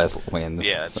 They've got less wins.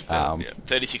 Yeah, that's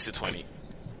 36 to 20.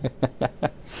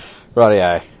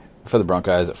 Rightio. For the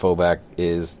Broncos at fullback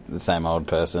is the same old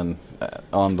person.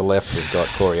 On the left, we've got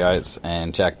Corey Oates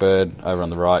and Jack Bird. Over on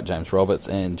the right, James Roberts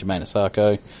and Jermaine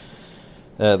Asako.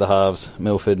 The halves,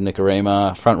 Milford,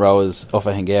 Nikorima. Front rowers,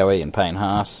 Offa Hengawi and Payne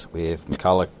Haas, with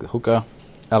McCulloch, the hooker.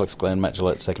 Alex Glenn, Matt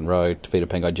Gillette, second row. Tavita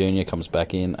Pengai Jr. comes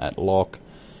back in at lock.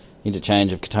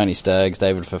 Interchange of Katoni Staggs,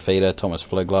 David Fafita, Thomas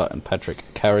Flegler and Patrick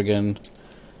Carrigan.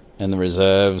 And the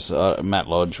reserves, Matt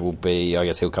Lodge will be, I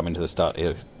guess he'll come into the start.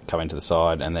 He'll come into the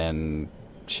side, and then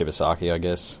Shibasaki, I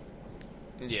guess.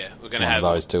 Yeah, we're going to have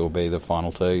those two will be the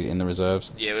final two in the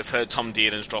reserves. Yeah, we've heard Tom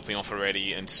Dearden's dropping off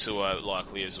already, and Sua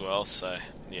likely as well. So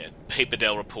yeah, Pete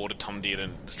Bedell reported Tom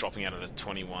Dearden is dropping out of the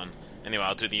 21. Anyway,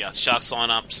 I'll do the Sharks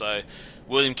lineup. So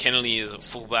William Kennedy is at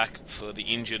fullback for the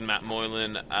injured Matt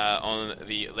Moylan. On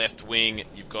the left wing,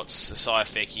 you've got Sasai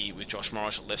Feki with Josh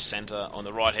Morris at left centre. On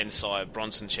the right hand side,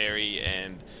 Bronson Cherry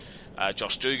and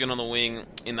Josh Dugan on the wing.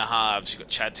 In the halves, you've got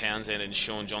Chad Townsend and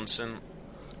Sean Johnson.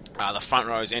 The front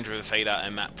row is Andrew Fafita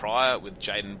and Matt Pryor with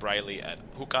Jaden Brayley at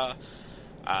hooker.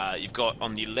 You've got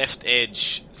on the left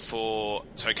edge Kurt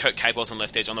Capos on the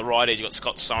left edge. On the right edge, you've got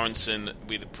Scott Sorensen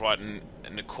with Brighton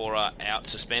and Nakora out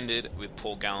suspended with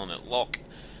Paul Gallen at lock.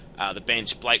 The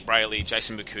bench, Blake Brayley,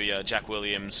 Jason Bakuya, Jack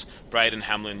Williams, Braden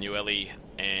Hamlin, Ueli,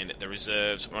 and the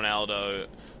reserves, Ronaldo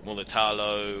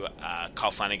Mulatalo,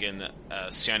 Kyle Flanagan,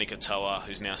 Sione Katoa,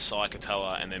 who's now Sai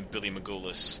Katoa, and then Billy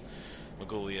Magoulias.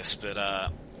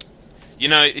 But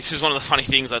this is one of the funny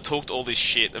things. I talked all this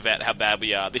shit about how bad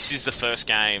we are. This is the first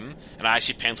game, and I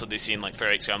actually penciled this in like 3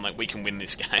 weeks ago. I'm like, we can win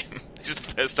this game. This is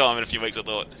the first time in a few weeks I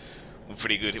thought we're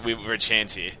pretty good. We're a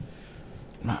chance here.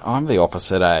 I'm the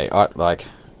opposite,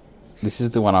 this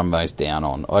is the one I'm most down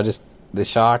on. The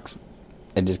Sharks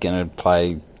are just going to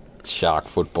play shark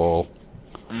football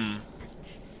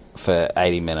for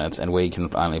 80 minutes, and we can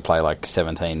only play like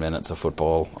 17 minutes of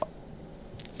football.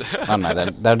 I don't know,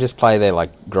 they'll just play their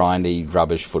grindy,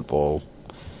 rubbish football,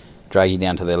 drag you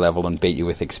down to their level and beat you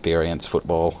with experience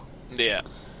football. Yeah.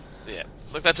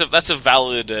 Look, that's a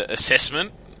valid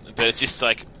assessment, but it's just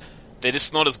they're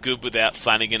just not as good without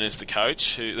Flanagan as the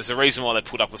coach. There's a reason why they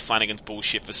put up with Flanagan's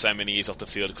bullshit for so many years off the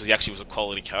field, because he actually was a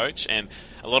quality coach, and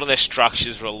a lot of their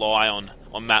structures rely on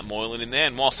Matt Moylan in there.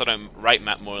 And whilst I don't rate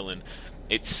Matt Moylan,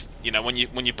 it's when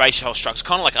you base your whole structure,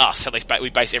 kind of like us, how we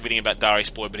base everything about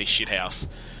Darius Boyd, but his shithouse.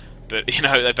 But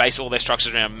they base all their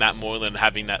structures around Matt Moylan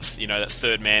having that that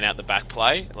third man out the back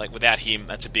play. Without him,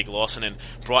 that's a big loss. And then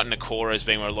Brighton Nakora has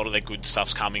been where a lot of their good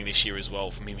stuff's coming this year as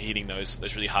well, from him hitting those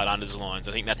really hard unders lines.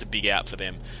 I think that's a big out for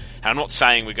them. And I'm not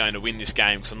saying we're going to win this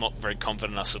game, because I'm not very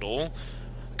confident in us at all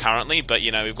currently. But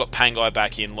we've got Pangai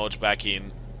back in, Lodge back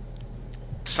in,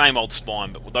 same old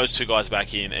spine. But with those two guys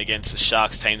back in against the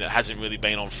Sharks team that hasn't really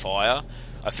been on fire,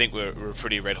 I think we're a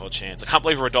pretty red hot chance. I can't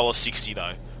believe we're $1.60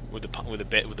 though. With a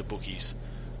bet with the bookies.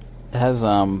 It has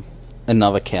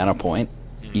another counterpoint.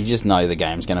 You just know the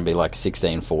game's going to be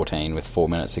 16-14 with 4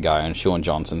 minutes to go, and Sean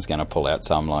Johnson's going to pull out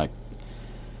some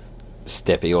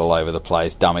steppy all over the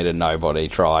place, dummy to nobody,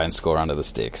 try and score under the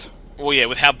sticks. Well, yeah,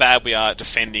 with how bad we are at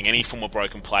defending any form of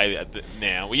broken play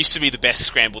now. We used to be the best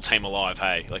scramble team alive,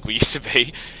 hey? Like, we used to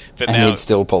be. But and now, we'd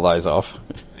still pull those off.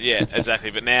 Yeah, exactly.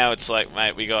 But now it's like,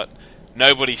 mate, we got...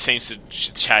 Nobody seems to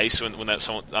chase when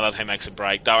another team makes a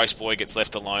break. Darius Boyd gets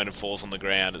left alone and falls on the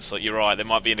ground. It's like, you're right, there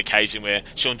might be an occasion where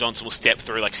Sean Johnson will step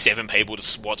through like 7 people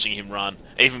just watching him run,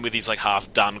 even with his like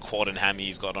half-done quad and hammy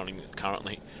he's got on him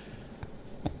currently.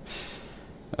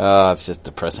 It's just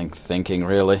depressing thinking,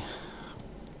 really.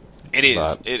 It is.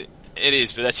 But... It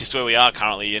is, but that's just where we are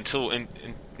currently. Until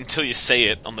you see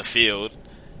it on the field,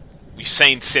 we've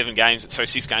seen 6 games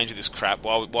with this crap.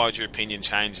 Why would your opinion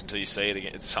change until you see it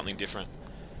again? It's something different.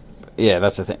 Yeah,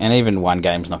 that's the thing. And even one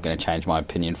game's not going to change my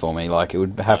opinion for me. Like, it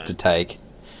would have to take...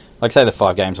 Like, say the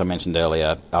 5 games I mentioned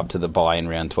earlier, up to the bye in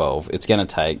round 12, it's going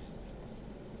to take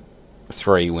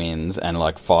 3 wins and,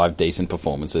 like, 5 decent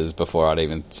performances before I'd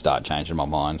even start changing my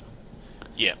mind.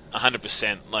 Yeah,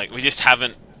 100%. Like, we just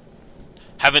haven't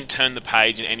turned the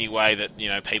page in any way that, you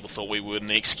know, people thought we would. And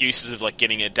the excuses of, like,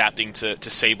 adapting to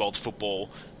Seabold's football,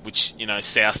 which, you know,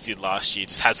 South did last year,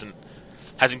 just hasn't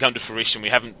come to fruition. We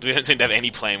don't seem to have any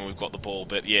plan when we've got the ball.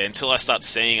 But, yeah, until I start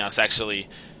seeing us actually,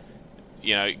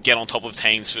 you know, get on top of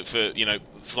teams for you know,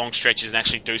 long stretches and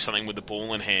actually do something with the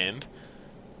ball in hand,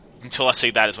 until I see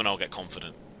that is when I'll get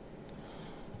confident.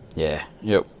 Yeah,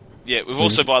 yep. Yeah, we've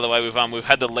also, by the way, we've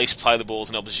had the least play the balls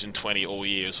in opposition 20 all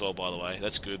year as well, by the way.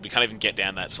 That's good. We can't even get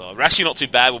down that side. We're actually not too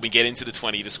bad when we get into the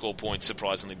 20 to score points,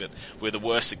 surprisingly, but we're the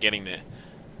worst at getting there.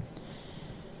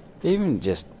 Even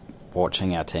just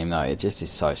watching our team, though, it just is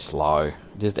so slow.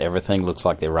 Just everything looks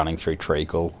like they're running through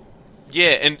treacle.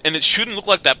 Yeah, and it shouldn't look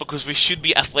like that because we should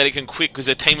be athletic and quick because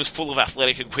their team is full of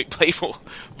athletic and quick people.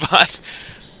 But...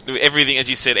 everything, as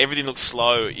you said, everything looks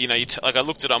slow. You know, like I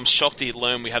looked at it, I'm shocked to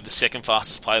learn we have the second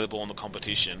fastest play of the ball in the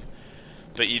competition.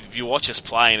 But you watch us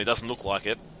play and it doesn't look like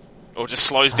it. Or it just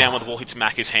slows down when the ball hits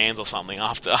Macca's hands or something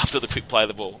after the quick play of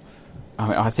the ball. I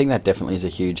mean, I think that definitely is a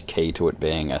huge key to it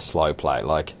being a slow play.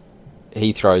 Like,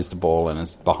 he throws the ball and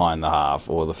it's behind the half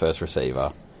or the first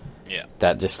receiver. Yeah.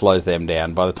 That just slows them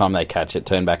down. By the time they catch it,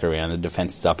 turn back around, the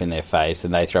defence is up in their face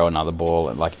and they throw another ball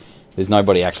and, like... There's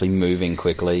nobody actually moving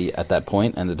quickly at that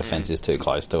point, and the defence is too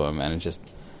close to them, and it's just...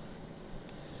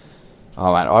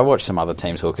 Oh, man, I watch some other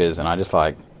teams' hookers, and I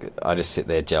just sit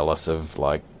there jealous of,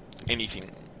 like... Anything.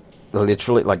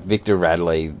 Literally, like, Victor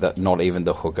Radley, not even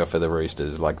the hooker for the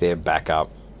Roosters, like, their backup,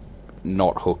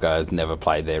 not hooker, has never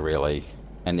played there, really,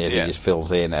 and yet he just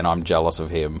fills in, and I'm jealous of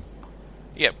him.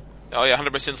 Yep. Oh, yeah,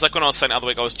 100%. It's like when I was saying the other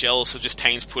week, I was jealous of just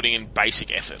teams putting in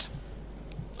basic effort.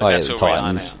 Like, that's where we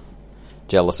are now.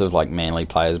 Jealous of, like, Manly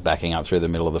players backing up through the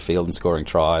middle of the field and scoring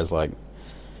tries. Like,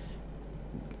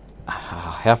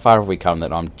 how far have we come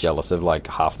that I'm jealous of, like,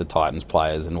 half the Titans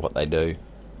players and what they do?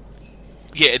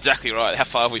 Yeah, exactly right. How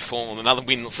far have we fallen? Another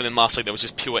win for them last week that was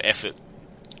just pure effort.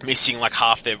 Missing, like,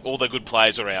 all their good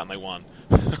players were out and they won.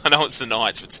 I know it's the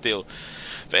Knights, but still.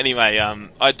 But anyway,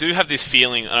 I do have this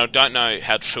feeling, and I don't know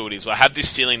how true it is, but I have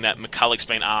this feeling that McCulloch's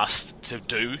been asked to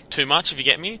do too much, if you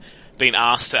get me. Been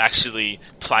asked to actually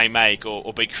play make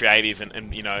or be creative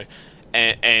and you know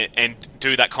and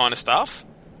do that kind of stuff,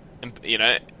 and, you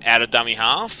know, out of dummy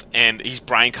half, and his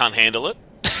brain can't handle it.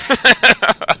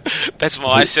 That's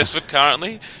my assessment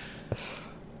currently.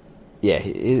 Yeah,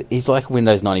 he's like a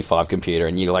Windows 95 computer,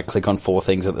 and you like click on 4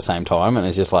 things at the same time, and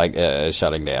it's just like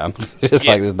shutting down. It's just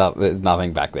like there's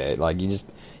nothing back there. Like, you just,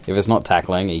 if it's not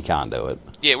tackling, he can't do it.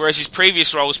 Yeah, whereas his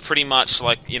previous role was pretty much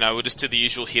like, you know, we'll just do the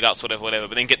usual hit-ups, whatever,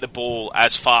 but then get the ball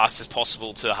as fast as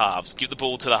possible to the halves. Give the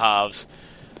ball to the halves,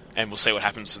 and we'll see what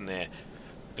happens from there.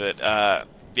 But,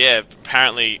 yeah,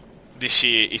 apparently this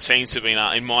year he seems to have been,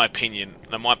 in my opinion,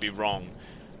 and I might be wrong,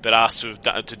 but asked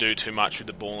to do too much with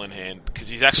the ball in hand, because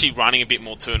he's actually running a bit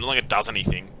more too, and not like it does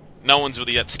anything. No one's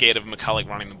really that scared of McCulloch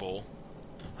running the ball.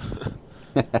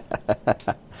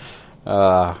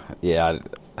 Yeah,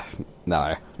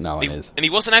 no one is. And he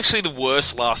wasn't actually the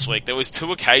worst last week. There was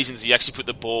 2 occasions he actually put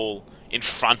the ball in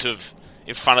front of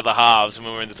the halves, and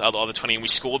when we were in the other 20, and we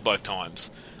scored both times.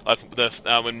 Like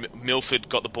when Milford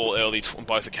got the ball early on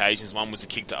both occasions, one was the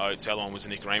kick to Oates, the other one was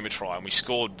the Nicarima try, and we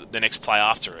scored the next play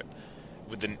after it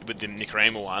with the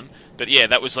Nicarima one. But yeah,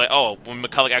 that was like, oh, when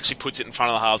McCulloch actually puts it in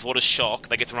front of the halves, what a shock!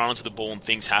 They get to run onto the ball and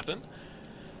things happen.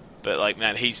 But like,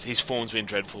 man, his form's been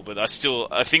dreadful. But I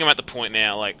think I'm at the point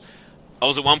now. Like, I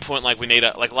was at one point like, we need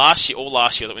last year,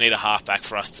 that we need a halfback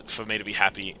for me to be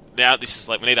happy. Now this is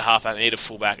like, we need a halfback, we need a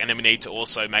fullback, and then we need to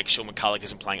also make sure McCulloch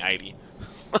isn't playing 80.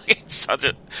 Like, it's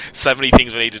so many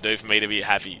things we need to do for me to be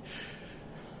happy.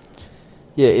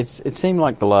 Yeah, it seemed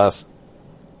like the last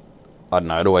I don't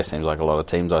know, it always seems like a lot of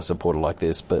teams I support are like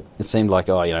this, but it seemed like,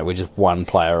 we're just one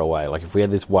player away. Like, if we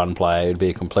had this one player, it would be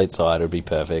a complete side, it would be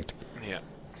perfect. Yeah.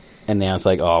 And now it's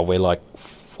like, we're like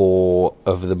 4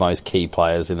 of the most key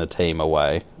players in the team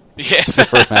away. Yeah.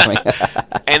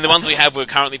 And the ones we have, we're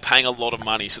currently paying a lot of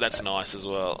money, so that's nice as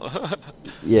well.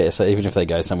 Yeah, so even if they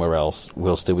go somewhere else,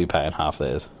 we'll still be paying half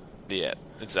theirs. Yeah,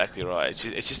 exactly right.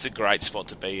 It's just a great spot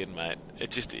to be in, mate.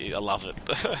 I love it.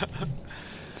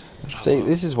 See,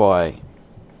 this is why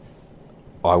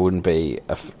I wouldn't be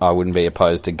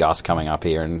opposed to Gus coming up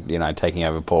here and taking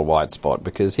over Paul White's spot,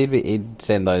 because he'd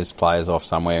send those players off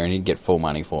somewhere and he'd get full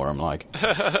money for them. Like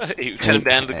he'd send them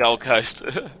down to the Gold Coast.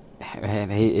 Man,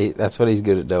 he that's what he's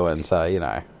good at doing. So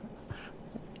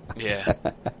Yeah,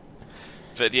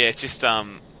 but yeah, it's just I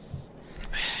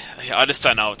just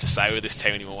don't know what to say with this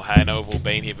team anymore. Hey, I know we've all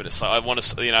been here, but it's like I want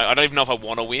to, I don't even know if I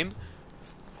want to win.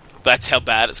 That's how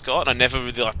bad it's got. I never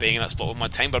really like being in that spot with my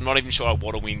team, but I'm not even sure I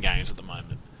want to win games at the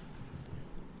moment.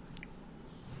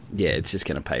 Yeah, it's just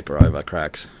going to paper over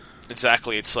cracks.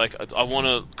 Exactly. It's like I want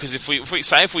to, because if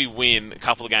we win a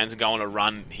couple of games and go on a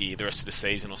run here the rest of the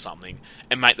season or something,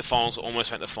 and make the finals, or almost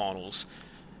make the finals,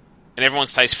 and everyone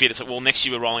stays fit, it's like, well, next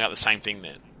year we're rolling out the same thing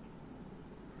then.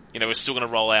 We're still going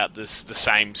to roll out the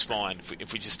same spine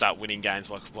if we just start winning games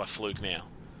by fluke now.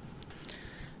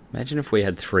 Imagine if we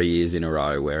had 3 years in a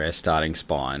row where our starting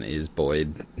spine is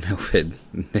Boyd, Milford,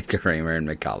 Nikorima and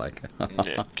McCulloch.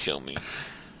 Yeah, kill me.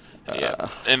 Yeah.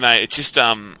 And mate, it's just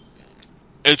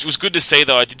it was good to see,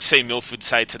 though. I did see Milford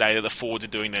say today that the forwards are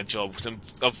doing their job.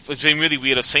 It's been really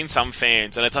weird. I've seen some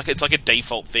fans, and it's like a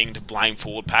default thing to blame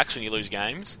forward packs when you lose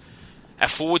games. Our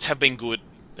forwards have been good,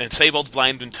 and Seibold's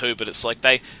blamed them too, but it's like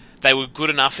they were good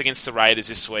enough against the Raiders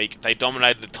this week. They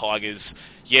dominated the Tigers.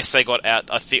 Yes, they got out.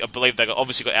 I believe they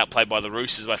obviously got outplayed by the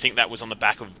Roosters, but I think that was on the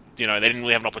back of, they didn't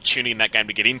really have an opportunity in that game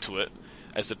to get into it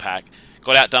as the pack.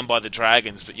 Got outdone by the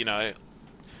Dragons, but,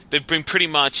 they've been pretty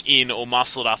much in or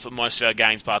muscled up at most of our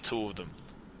games, bar 2 of them.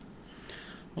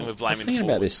 And we're blaming the forwards.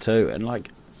 About this too, and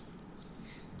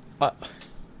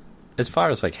as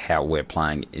far as how we're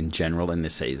playing in general in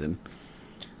this season,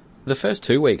 the first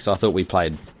 2 weeks I thought we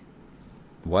played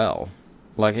well.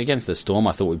 Against the Storm,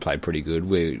 I thought we played pretty good.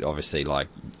 We obviously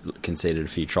conceded a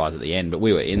few tries at the end, but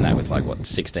we were in that with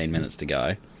 16 minutes to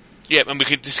go. Yeah, and we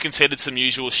just conceded some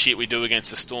usual shit we do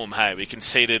against the Storm. Hey, we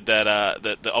conceded that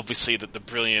obviously the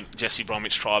brilliant Jesse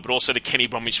Bromwich try, but also the Kenny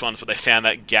Bromwich ones, but they found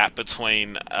that gap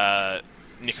between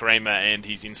Nikorima and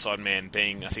his inside man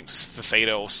being, I think,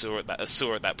 Fafita or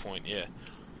Sewer at that point. Yeah.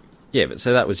 Yeah, but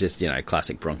so that was just,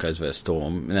 classic Broncos versus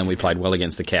Storm. And then we played well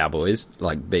against the Cowboys,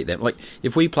 beat them.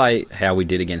 If we play how we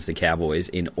did against the Cowboys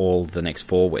in all the next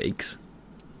 4 weeks,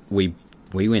 we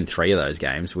win 3 of those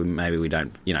games. Maybe we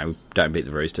don't beat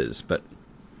the Roosters. But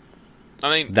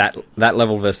I mean, that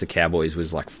level versus the Cowboys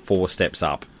was 4 steps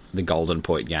up the Golden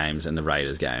Point games and the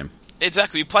Raiders game.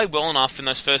 Exactly. We played well enough in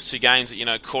those first 2 games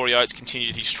that, Corey Oates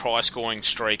continued his try-scoring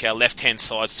streak. Our left-hand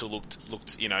side still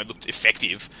looked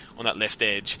effective on that left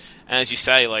edge. And as you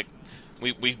say,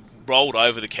 we rolled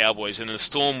over the Cowboys, and the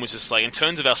Storm was just in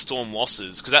terms of our Storm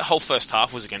losses, because that whole first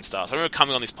half was against us. I remember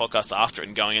coming on this podcast after it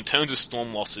and going, in terms of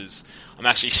Storm losses, I'm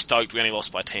actually stoked we only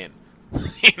lost by 10.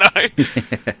 And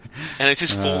it's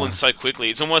just fallen so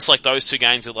quickly. It's almost like those 2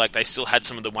 games are they still had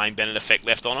some of the Wayne Bennett effect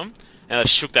left on them. And they've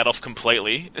shook that off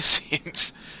completely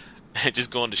since and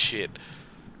just gone to shit.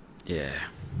 Yeah.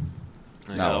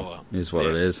 It is what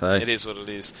it is, hey? It is what it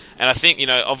is. And I think,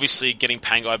 obviously getting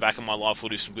Pangai back in my life will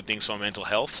do some good things for my mental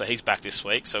health. So he's back this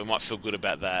week, so we might feel good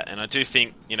about that. And I do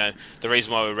think, the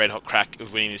reason why we're red hot crack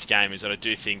of winning this game is that I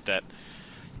do think that,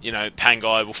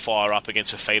 Pangai will fire up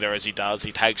against Fafita as he does.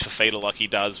 He takes Fafita like he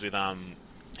does with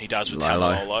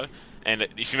Tamalolo. And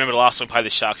if you remember the last time we played the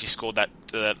Sharks, he scored that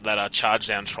charge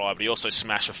down try, but he also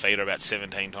smashed Fafita about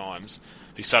 17 times.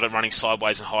 He started running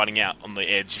sideways and hiding out on the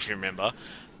edge, if you remember.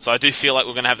 So I do feel like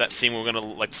we're going to have that thing. We're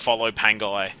going to follow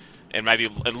Pangai, and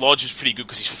Lodge is pretty good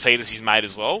because he's Fafita's his mate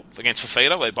as well against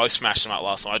Fafita. They both smashed him up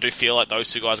last time. I do feel like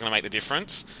those 2 guys are going to make the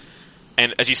difference.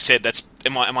 And as you said,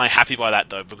 am I happy by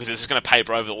that though? Because it's going to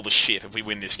paper over all the shit if we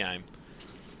win this game.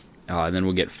 Oh, and then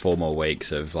we'll get 4 more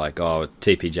weeks of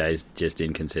TPJ's just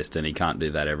inconsistent. He can't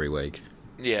do that every week.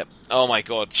 Yeah. Oh my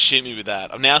God, shoot me with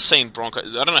that. I've now seen Broncos.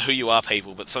 I don't know who you are,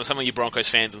 people, but some of you Broncos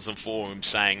fans in some forums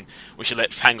saying we should let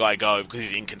Pangai go because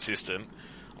he's inconsistent.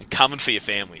 I'm coming for your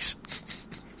families.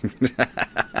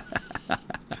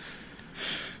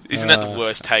 Isn't that the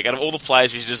worst take? Out of all the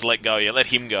players we should just let go, let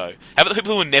him go. How about the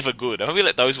people who are never good? How about we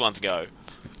let those ones go?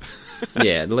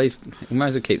 Yeah, at least we might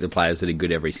as well keep the players that are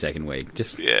good every second week.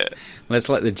 Just let's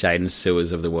let the Jaden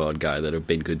Sewers of the world go that have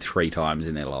been good 3 times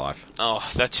in their life. Oh,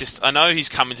 that's just... I know he's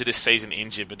come into this season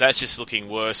injured, but that's just looking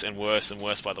worse and worse and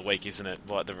worse by the week, isn't it?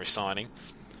 Like the resigning.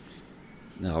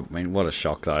 No, I mean, what a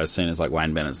shock, though. As soon as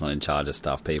Wayne Bennett's not in charge of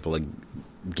stuff, people are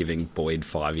giving Boyd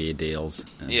 5-year deals.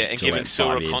 And giving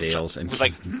Sewer a contract. Deals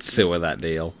and Sewer that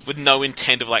deal. With no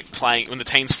intent of playing... When the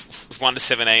team's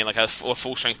 1-17, a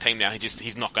full-strength team now,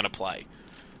 he's not going to play.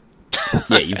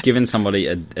 Yeah, you've given somebody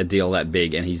a deal that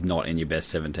big and he's not in your best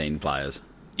 17 players.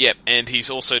 Yep, and he's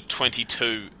also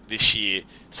 22 this year.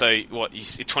 So,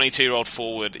 he's a 22-year-old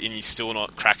forward and you're still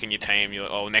not cracking your team. You're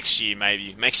like, next year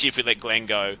maybe. Next year if we let Glenn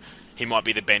go, he might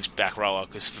be the bench back rower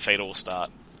because Fafita will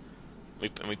start.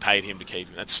 We paid him to keep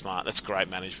him. That's smart. That's great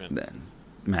management.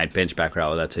 Mate, bench back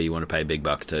rower, that's who you want to pay big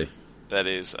bucks to. That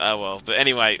is. Oh, well. But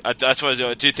anyway, I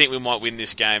do think we might win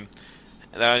this game.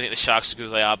 I don't think the Sharks are good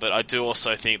as they are, but I do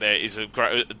also think there is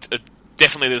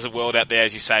definitely there's a world out there,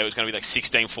 as you say, it was going to be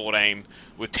 16-14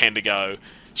 with 10 to go.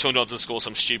 Sean Johnson scores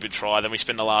some stupid try, then we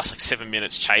spend the last 7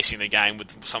 minutes chasing the game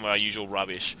with some of our usual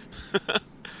rubbish.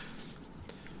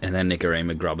 And then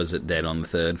Nicarima grubbers it dead on the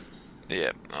third.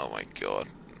 Yeah. Oh my god.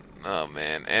 Oh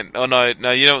man. And no.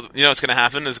 You know what's going to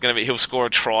happen? It's going to be he'll score a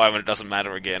try when it doesn't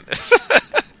matter again.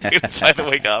 He'll play the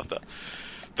week after.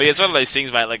 But yeah, it's one of those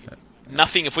things, mate.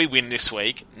 Nothing. If we win this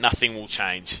week, nothing will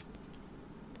change.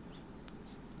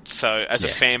 So, as a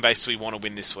fan base, we want to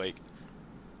win this week.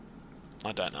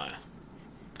 I don't know.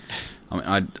 I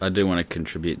mean, I do want to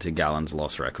contribute to Gallen's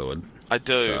loss record. I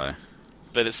do. So.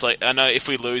 But it's I know if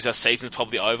we lose, our season's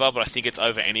probably over, but I think it's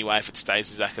over anyway if it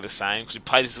stays exactly the same.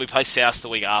 Because we play South the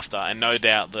week after, and no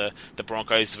doubt the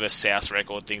Broncos versus South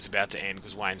record thing's about to end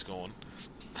because Wayne's gone.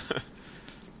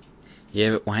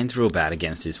 Yeah, but Wayne's real bad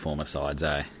against his former sides,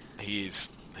 eh? He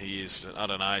is, but I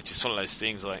don't know. It's just one of those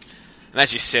things. And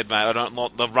as you said, mate,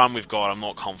 the run we've got, I'm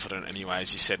not confident anyway.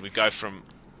 As you said, we go from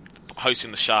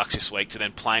hosting the Sharks this week to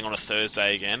then playing on a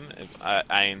Thursday again at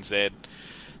ANZ.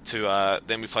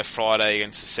 Then we play Friday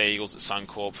against the Seagulls at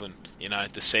Suncorp, and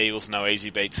the Seagulls no easy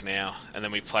beats now. And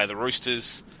then we play the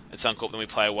Roosters at Suncorp. Then we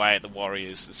play away at the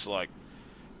Warriors. It's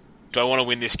do I want to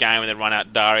win this game and then run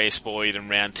out Darius Boyd in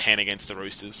round 10 against the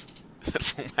Roosters? At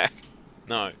fullback?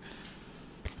 No.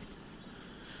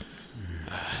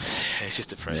 It's just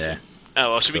depressing. Yeah.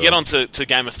 Oh well, should we get on to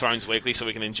Game of Thrones Weekly so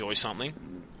we can enjoy something?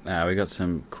 We got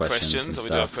some questions. We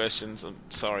do have questions. I'm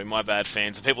sorry, my bad,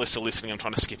 fans. If people are still listening, I'm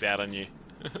trying to skip out on you.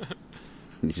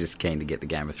 You're just keen to get the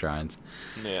Game of Thrones.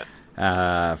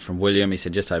 Yeah. From William, he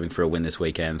said, just hoping for a win this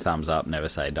weekend. Thumbs up, never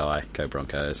say die. Go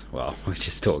Broncos. Well, we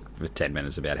just talked for 10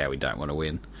 minutes about how we don't want to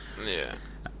win. Yeah.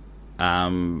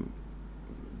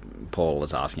 Paul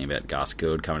was asking about Gus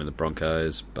Gould coming to the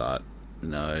Broncos, but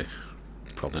no,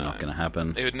 probably not going to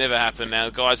happen. It would never happen. Now,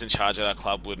 the guys in charge of our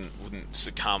club wouldn't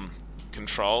succumb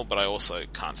control, but I also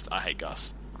can't. I hate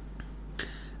Gus.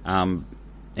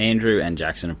 Andrew and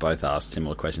Jackson have both asked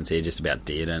similar questions here, just about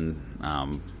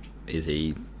Dearden. Is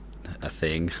he a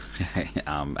thing?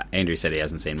 Andrew said he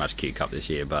hasn't seen much Q Cup this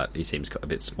year, but he seems a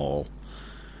bit small.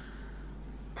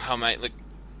 Oh, mate,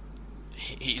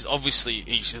 he's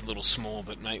a little small,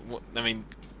 but mate,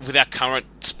 with our current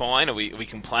spine, are we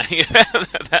complaining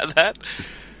about that?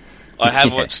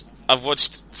 I've watched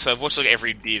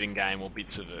every Dearden game or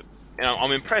bits of it.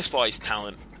 I'm impressed by his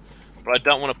talent, but I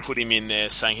don't want to put him in there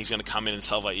saying he's going to come in and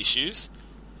solve our issues.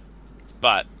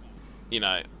 But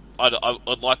I'd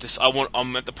like to.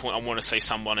 I'm at the point I want to see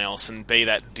someone else, and be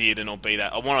that Dearden or be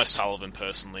that I want O'Sullivan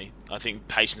personally. I think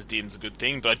Patience Dearden's a good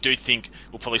thing, but I do think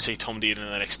we'll probably see Tom Dearden in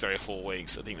the next 3 or 4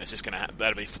 weeks. I think that's just going to happen.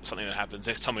 That'll be something that happens.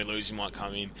 Next time we lose, he might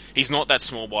come in. He's not that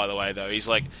small, by the way, though. He's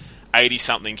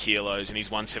 80-something kilos, and he's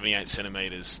 178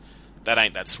 centimetres. That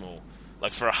ain't that small.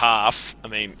 For a half,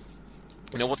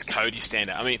 what's Cody's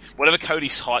standard? Whatever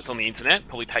Cody's height's on the internet,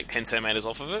 probably take 10 centimetres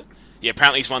off of it. Yeah,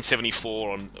 apparently he's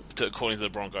 174 according to the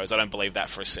Broncos. I don't believe that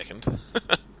for a second.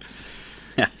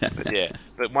 But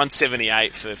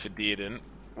 178 for Dearden.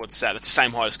 What's that? It's the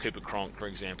same height as Cooper Cronk, for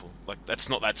example. That's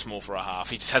not that small for a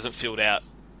half. He just hasn't filled out.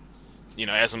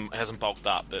 Hasn't bulked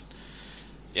up. But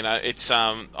it's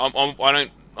I'm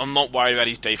not worried about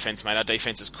his defense, mate. Our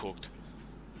defense is cooked.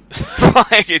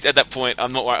 At that point,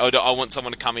 I'm not worried. I want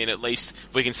someone to come in. At least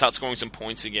we can start scoring some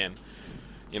points again.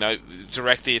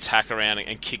 Direct the attack around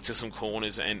and kick to some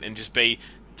corners and just do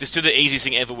the easiest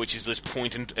thing ever, which is just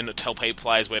point and tell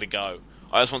players where to go.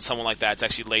 I just want someone like that to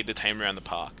actually lead the team around the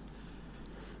park.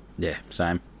 Yeah,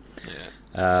 same.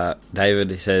 Yeah. David,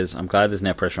 he says, I'm glad there's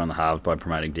now pressure on the halves by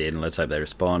promoting Dearden. Let's hope they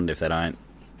respond. If they don't,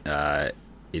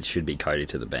 it should be Cody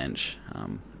to the bench.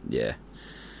 Yeah.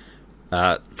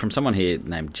 From someone here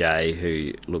named Jay,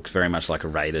 who looks very much like a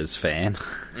Raiders fan.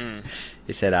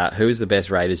 He said, who is the best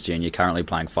Raiders junior currently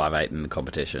playing 5'8" in the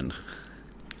competition?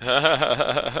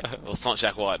 Well, it's not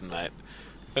Jack Whiten, mate.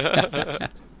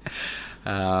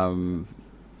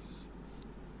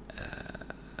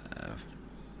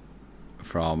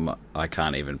 From, I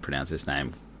can't even pronounce his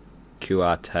name,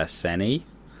 Kuataseni,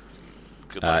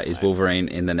 is Wolverine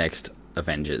in the next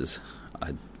Avengers?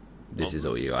 This is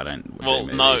all you. I don't. Well,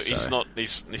 no, he's not.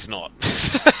 He's not.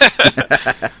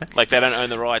 Like, they don't own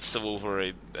the rights to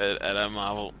Wolverine at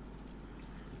Marvel.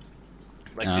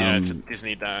 Like,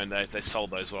 Disney don't. They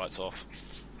sold those rights off.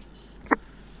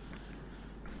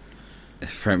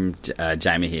 From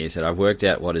Jamie here, he said, I've worked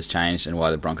out what has changed and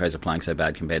why the Broncos are playing so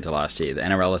bad compared to last year. The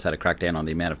NRL has had a crackdown on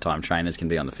the amount of time trainers can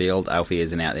be on the field. Alfie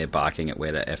isn't out there barking at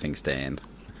where to effing stand.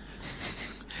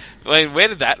 I mean, where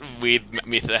did that weird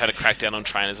myth that they had a crackdown on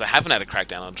trainers? They haven't had a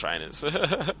crackdown on trainers.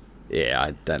 Yeah,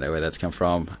 I don't know where that's come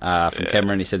from.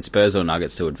 Cameron, he said, Spurs or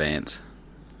Nuggets to advance.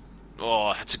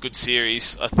 Oh, that's a good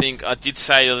series. I think I did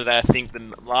say the other day,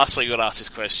 last week I got asked this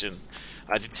question.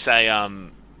 I did say I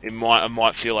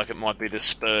might feel like it might be the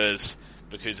Spurs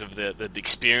because of the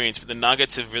experience, but the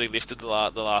Nuggets have really lifted the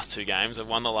last two games. They've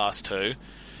won the last two.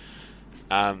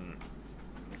 I'll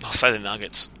say the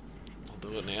Nuggets. I'll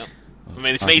do it now. I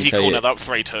mean, it's an easy call now. They're up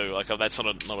 3-2. Like, that's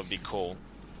not a big call.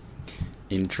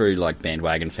 In true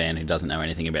bandwagon fan who doesn't know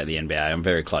anything about the NBA, I'm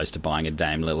very close to buying a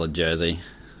Dame Lillard jersey.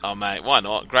 Oh, mate, why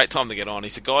not? Great time to get on.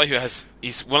 He's a guy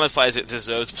he's one of those players that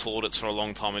deserves plaudits for a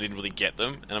long time and didn't really get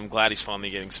them, and I'm glad he's finally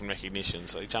getting some recognition,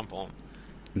 so jump on.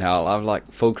 No, I've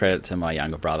full credit to my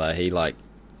younger brother. He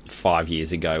 5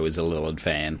 years ago was a Lillard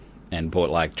fan and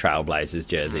bought Trailblazers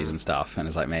jerseys and stuff, and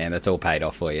it's like, man, that's all paid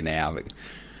off for you now. But,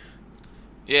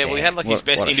 yeah, well, he had his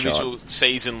best individual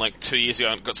season 2 years ago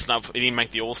and got snubbed. He didn't make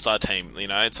the All-Star team,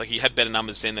 It's like he had better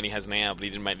numbers then than he has now, but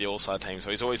he didn't make the All-Star team, so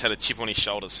he's always had a chip on his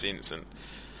shoulder since, and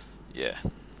yeah.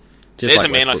 There's a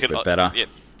man I could better. Yeah,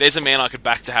 there's a man I could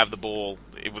back to have the ball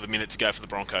with a minute to go for the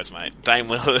Broncos, mate. Dame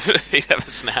Lillard, he'd have a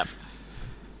snap.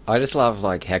 I just love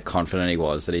how confident he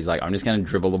was that he's like, I'm just going to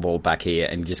dribble the ball back here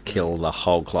and just kill the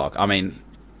whole clock. I mean,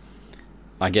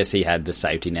 I guess he had the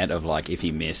safety net of if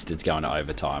he missed, it's going to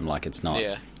overtime. It's not.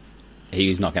 Yeah.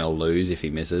 He's not going to lose if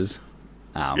he misses.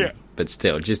 Yeah. But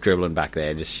still, just dribbling back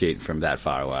there, just shoot from that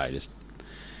far away, just.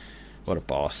 What a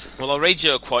boss. Well, I'll read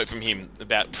you a quote from him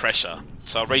about pressure.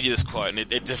 So I'll read you this quote, and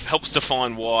it helps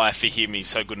define why, for him, he's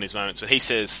so good in his moments. But he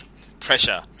says,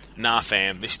 pressure. Nah,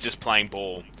 fam, this is just playing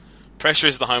ball. Pressure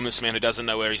is the homeless man who doesn't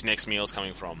know where his next meal's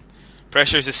coming from.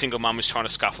 Pressure is a single mum who's trying to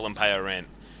scuffle and pay her rent.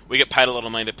 We get paid a lot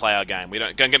of money to play our game.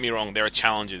 Don't get me wrong, there are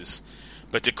challenges.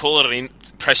 But to call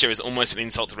it pressure is almost an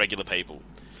insult to regular people.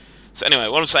 So anyway,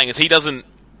 what I'm saying is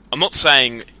I'm not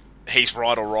saying he's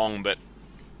right or wrong, but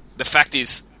the fact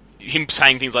is, him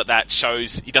saying things like that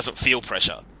shows he doesn't feel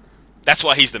pressure. That's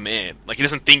why he's the man. He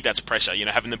doesn't think that's pressure,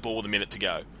 having the ball with a minute to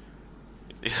go.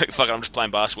 He's like, fuck it, I'm just playing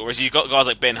basketball. Whereas you've got guys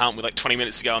like Ben Hunt with 20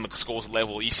 minutes to go and the score's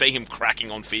level. You see him cracking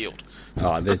on field.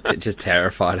 Oh, they're just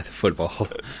terrified of the football.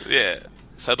 Yeah.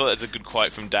 So I thought that's a good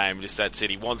quote from Dame. Just that said,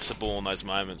 he wants the ball in those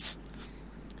moments.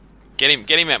 Get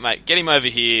him out, mate. Get him over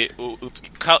here. We'll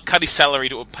cut his salary.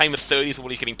 Pay him a 30th of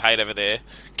what he's getting paid over there.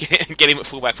 Get him at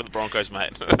fullback for the Broncos,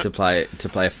 mate. to play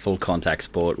a full contact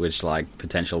sport, which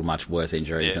potential much worse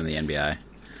injuries than the NBA.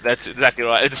 That's exactly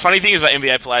right. And the funny thing is about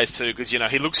NBA players too, because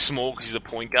he looks small because he's a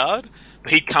point guard,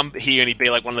 but he'd come here and he'd be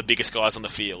one of the biggest guys on the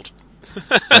field.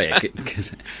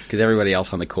 Because everybody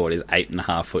else on the court is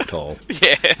 8.5 foot tall.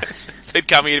 Yeah, so he'd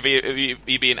come here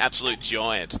he'd be an absolute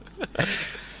giant.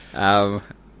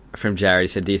 From Jared, he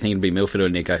said, do you think it'd be Milford or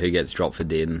Nico who gets dropped for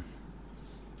Dearden?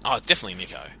 Oh, definitely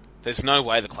Nico. There's no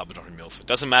way the club are dropping Milford.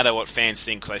 Doesn't matter what fans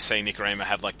think because they see Nikorima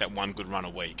have that one good run a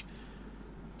week.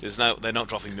 They're not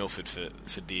dropping Milford for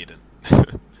Dearden.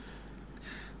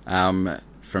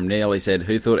 From Neil, he said,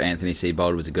 who thought Anthony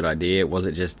Seibold was a good idea? Was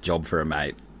it just job for a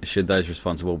mate? Should those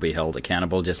responsible be held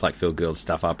accountable, just like Phil Gould's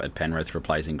stuff up at Penrith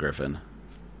replacing Griffin?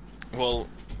 Well,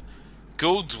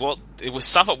 Gould,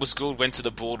 stuff up was Gould went to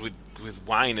the board with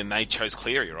Wayne and they chose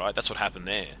Cleary, right? That's what happened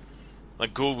there.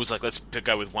 Gould was let's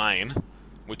go with Wayne,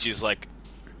 which is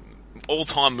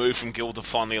all-time move from Gould to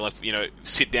finally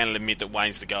sit down and admit that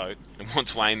Wayne's the GOAT. And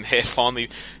once Wayne there finally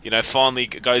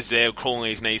goes there crawling on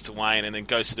his knees to Wayne and then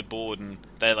goes to the board and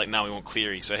they're no, we want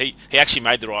Cleary. So he actually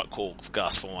made the right call for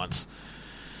Gus for once.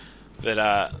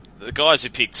 But the guys who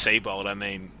picked Seibold, I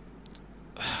mean,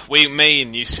 me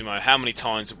and you, Simo, how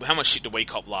much shit did we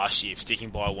cop last year for sticking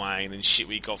by Wayne, and shit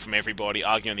we got from everybody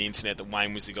arguing on the internet that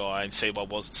Wayne was the guy and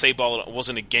Seibold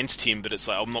wasn't against him, but it's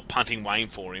I'm not punting Wayne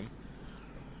for him.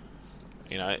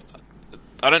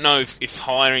 I don't know if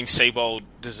hiring Seibold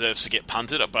deserves to get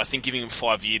punted, but I think giving him a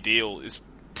 5-year deal is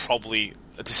probably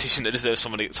a decision that deserves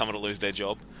someone to lose their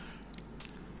job.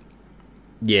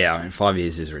 Yeah, I mean, 5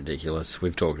 years is ridiculous.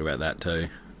 We've talked about that too.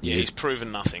 Yeah, he's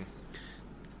proven nothing.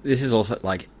 This is also,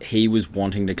 like, he was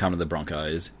wanting to come to the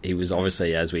Broncos. He was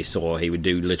obviously, as we saw, he would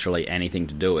do literally anything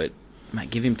to do it.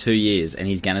 Mate, give him 2 years and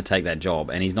he's going to take that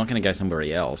job, and he's not going to go somewhere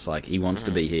else. Like, he wants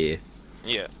to be here.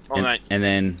 Yeah. And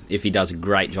then if he does a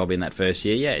great job in that first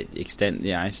year,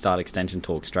 start extension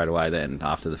talk straight away then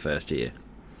after the first year.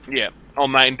 Yeah. Oh,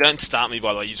 mate, and don't start me,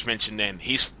 by the way, you just mentioned then.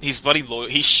 He's bloody loyal.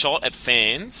 He's shot at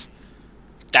fans.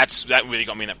 That really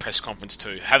got me in that press conference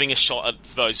too. Having a shot at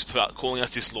those for calling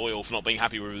us disloyal for not being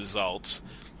happy with results.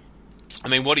 I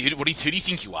mean, who do you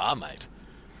think you are, mate?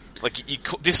 Like,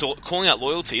 calling out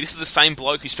loyalty. This is the same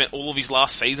bloke who spent all of his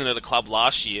last season at a club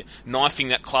last year, knifing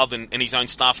that club and his own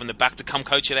staff in the back to come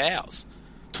coach at ours.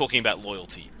 Talking about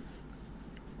loyalty.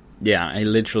 Yeah, he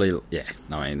literally... Yeah,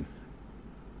 I mean...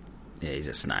 Yeah, he's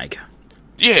a snake.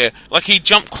 Yeah, like he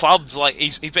jumped clubs. Like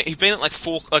he's been at like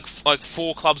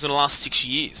four clubs in the last 6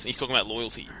 years. He's talking about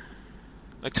loyalty.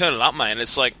 Like, turn it up, mate. And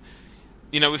it's like,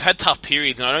 you know, we've had tough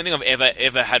periods, and I don't think I've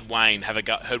ever had Wayne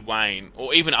heard Wayne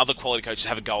or even other quality coaches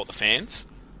have a go at the fans.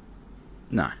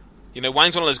 No. You know,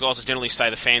 Wayne's one of those guys that generally say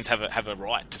the fans have a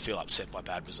right to feel upset by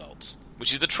bad results,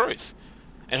 which is the truth.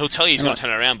 And he'll tell you he's going to turn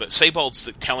it around, but Seibold's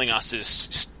telling us to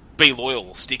just be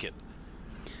loyal, stick it.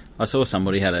 I saw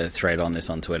somebody had a thread on this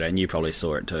on Twitter, and you probably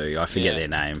saw it too. I forget their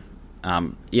name.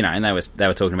 You know, and they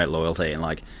were talking about loyalty, and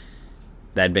like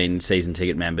they'd been season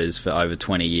ticket members for over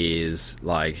 20 years,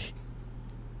 like,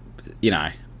 you know,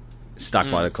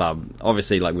 stuck by the club.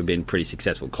 Obviously, like, we've been a pretty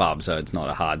successful club, so it's not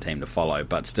a hard team to follow,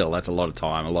 but still, that's a lot of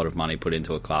time, a lot of money put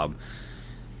into a club.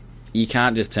 You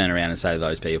can't just turn around and say to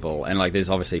those people, and like,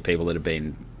 there's obviously people that have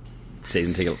been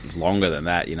season ticket longer than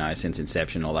that, you know, since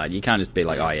inception, all that. You can't just be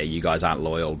like, oh yeah, you guys aren't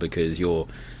loyal because you're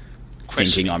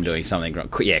thinking I'm doing something wrong.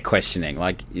 Yeah, questioning.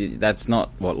 Like, that's not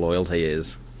what loyalty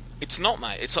is. It's not,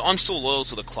 mate. I'm still loyal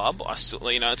to the club. I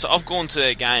still, you know, I've gone to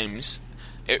their games.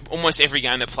 Almost every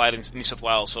game they've played in New South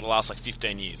Wales for the last like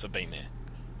 15 years. I've been there.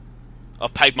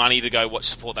 I've paid money to go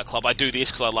support that club. I do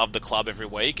this because I love the club every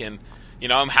week, and you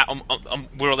know,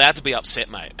 we're allowed to be upset,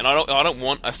 mate. And I don't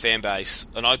want a fan base,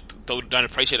 and I don't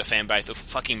appreciate a fan base of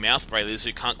fucking mouth breathers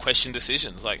who can't question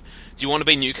decisions. Like, do you want to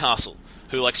be Newcastle,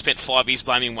 who like spent 5 years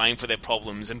blaming Wayne for their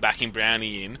problems and backing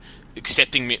Brownie in,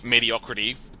 accepting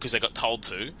mediocrity because they got told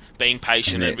to, being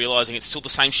patient and realising it's still the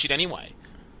same shit anyway?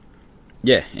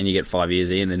 Yeah, and you get 5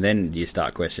 years in, and then you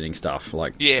start questioning stuff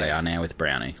like they are now with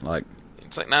Brownie. Like,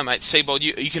 it's like, no, mate, Seibold,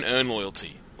 you can earn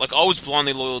loyalty. Like, I was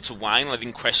blindly loyal to Wayne. I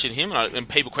didn't question him, and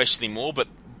people questioned him more. But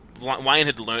Wayne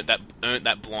had earned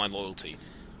that blind loyalty.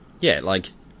 Yeah, like,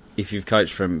 if you've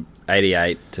coached from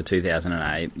 88 to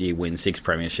 2008, you win 6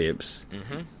 premierships.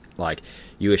 Mm-hmm. Like,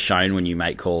 you were shown when you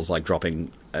make calls like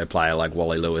dropping a player like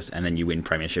Wally Lewis, and then you win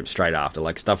premierships straight after,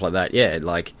 like stuff like that. Yeah,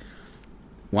 like,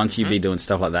 once you be doing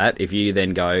stuff like that, if you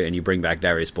then go and you bring back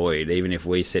Darius Boyd, even if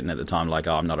we sitting at the time like,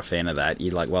 oh, I'm not a fan of that,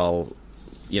 you're like, well,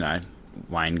 you know,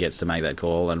 Wayne gets to make that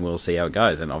call, and we'll see how it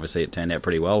goes. And obviously, it turned out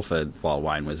pretty well while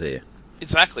Wayne was here.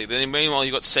 Exactly. Then meanwhile,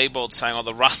 you got Seibold saying, "Oh,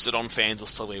 the rusted-on fans will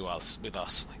still be with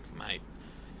us." Like, mate,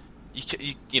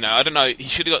 you know, I don't know. He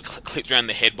should have got clipped around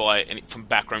the head from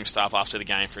backroom staff after the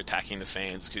game for attacking the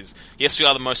fans. Because yes, we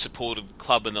are the most supported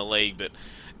club in the league, but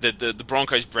the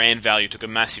Broncos' brand value took a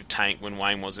massive tank when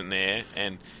Wayne wasn't there,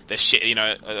 and their share, you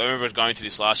know, I remember going through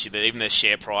this last year, that even their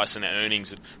share price and their earnings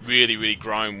had really, really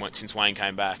grown since Wayne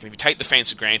came back. And if you take the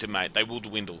fans for granted, mate, they will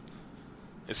dwindle.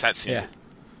 It's that simple.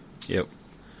 Yeah. Yep.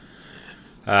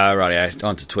 Rightio,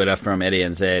 on to Twitter from Eddie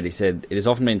NZ. He said, "It has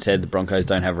often been said the Broncos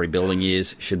don't have rebuilding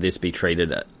years. Should this be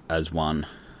treated as one?"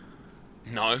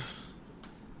 No.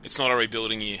 It's not a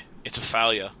rebuilding year. It's a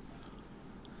failure.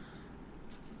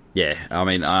 Yeah, I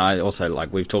mean, I also,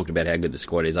 like, we've talked about how good the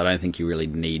squad is. I don't think you really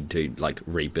need to, like,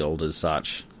 rebuild as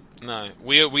such. No,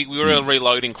 we're a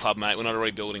reloading club, mate. We're not a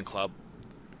rebuilding club.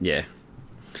 Yeah.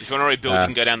 If you want to rebuild, you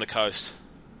can go down the coast.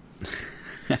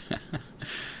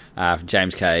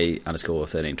 James K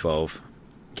 _1312.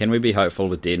 Can we be hopeful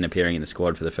with Dearden appearing in the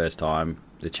squad for the first time?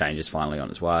 The change is finally on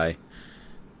its way.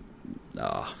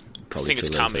 Oh, probably I think it's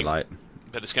coming, too late.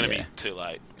 But it's going to be too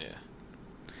late,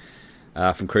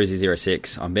 yeah. From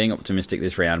Cruzy06, I'm being optimistic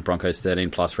this round. Broncos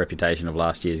 13+ reputation of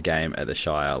last year's game at the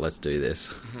Shire. Let's do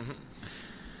this.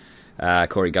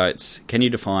 Corey Goats, can you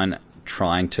define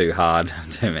trying too hard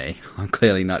to me? I'm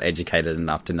clearly not educated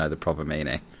enough to know the proper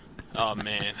meaning. Oh,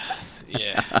 man.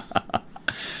 Yeah.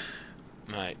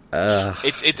 Mate. At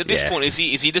this point, is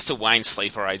he just a Wayne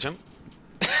sleeper agent?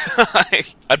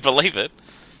 I'd believe it.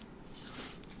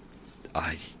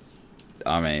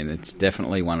 I mean, it's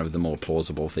definitely one of the more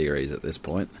plausible theories at this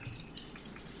point.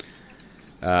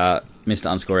 Mr.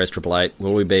 Unscore S888,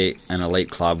 will we be an elite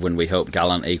club when we help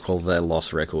Gallen equal their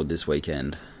loss record this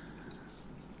weekend?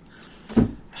 I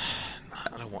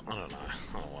don't know. I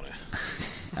don't want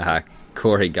to.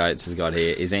 Corey Goetz has got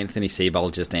here, is Anthony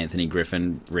Seibold just Anthony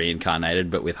Griffin reincarnated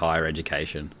but with higher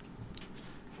education?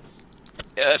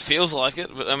 It feels like it,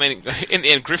 but I mean,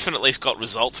 and Griffin at least got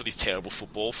results with his terrible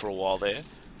football for a while there.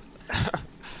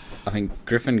 I think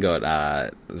Griffin got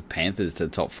the Panthers to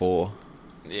the top 4.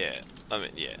 Yeah.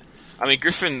 I mean,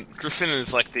 Griffin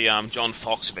is like the John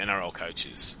Fox of NRL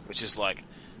coaches, which is like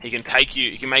he can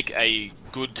make a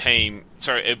good team,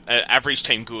 an average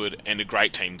team good and a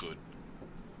great team good.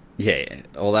 Yeah,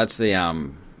 well, that's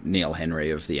the Neil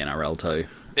Henry of the NRL too.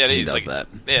 Yeah, it he is does like that.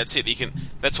 Yeah, that's it.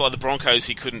 That's why the Broncos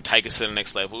he couldn't take us to the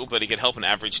next level, but he could help an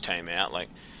average team out. Like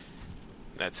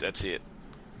that's it.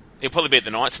 He'll probably be at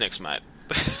the Knights next, mate.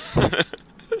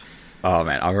 Oh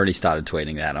man, I've already started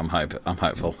tweeting that. I'm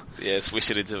hopeful. Yes, wish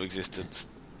it into existence.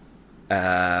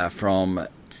 From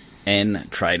N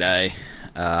Trade A,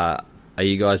 are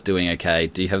you guys doing okay?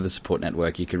 Do you have the support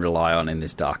network you can rely on in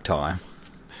this dark time?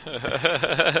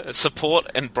 Support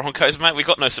and Broncos, mate. We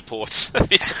got no supports.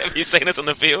 Have you seen us on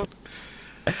the field?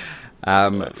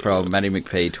 From Matty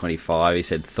McP 25, he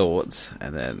said thoughts,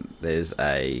 and then there's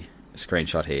a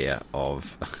screenshot here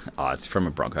of it's from a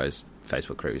Broncos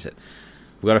Facebook group. He said,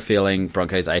 "We've got a feeling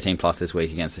Broncos 18 plus this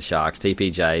week against the Sharks.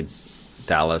 TPJ,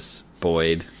 Dallas,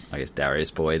 Boyd, I guess Darius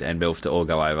Boyd, and Milf to all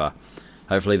go over.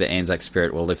 Hopefully the Anzac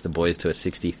spirit will lift the boys to a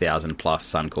 60,000 plus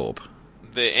Suncorp."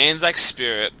 The Anzac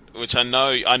spirit, which I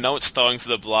know it's throwing to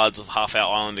the bloods of half our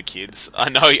Islander kids.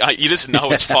 You just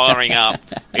know it's firing up.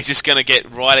 It's just going to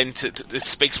get right into. It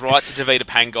speaks right to Davida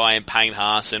Pangai and Payne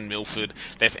Haas and Milford.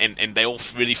 And they all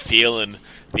really feeling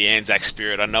the Anzac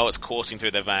spirit. I know it's coursing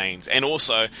through their veins. And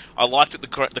also, I like that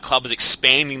the club is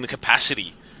expanding the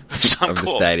capacity of Suncorp. Of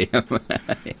the stadium.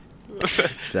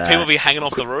 People will be hanging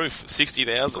off the roof.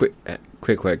 60,000.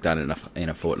 Quick work done in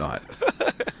a fortnight.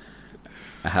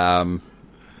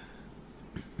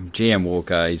 GM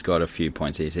Walker, he's got a few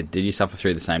points here. He said, "Did you suffer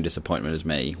through the same disappointment as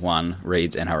me? 1.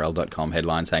 Reads NRL.com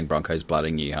headline saying Broncos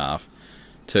blooding new half.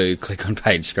 2. Click on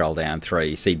page, scroll down.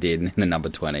 3. See did in the number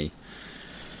 20.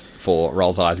 4.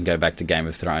 Rolls eyes and go back to Game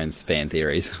of Thrones fan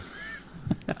theories."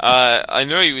 I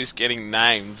knew he was getting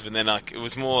named, but then it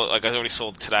was more like I already saw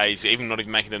today's, even not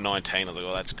even making the 19. I was like,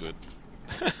 "Oh, that's good."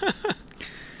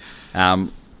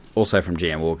 Also from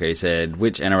GM Walker, he said,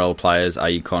 "Which NRL players are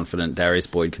you confident Darius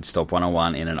Boyd could stop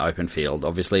one-on-one in an open field?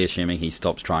 Obviously assuming he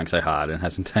stops trying so hard and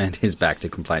hasn't turned his back to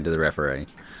complain to the referee."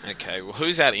 Okay, well,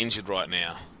 who's out injured right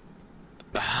now?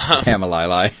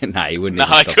 Tamalolo. No, he wouldn't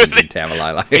even stop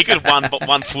Tamalolo. He could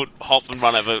one foot hop and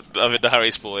run over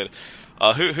Darius Boyd.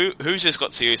 Who's just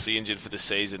got seriously injured for the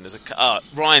season? There's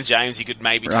Ryan James. You could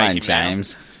maybe take him out. Ryan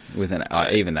James. With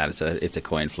even that, it's a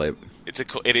coin flip.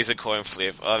 It is a coin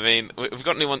flip. I mean, we've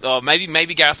got anyone.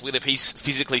 Maybe Gareth Widdop. He's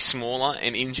physically smaller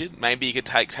and injured. Maybe you could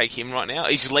take him right now.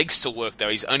 His legs still work though.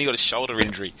 He's only got a shoulder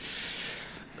injury.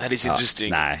 That is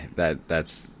interesting. No,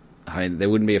 that's. I mean, there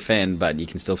wouldn't be a fan, but you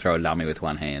can still throw a dummy with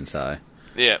one hand. So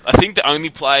yeah, I think the only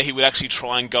player he would actually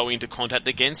try and go into contact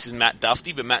against is Matt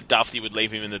Duffy, but Matt Duffy would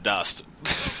leave him in the dust.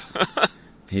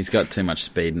 He's got too much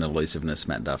speed and elusiveness,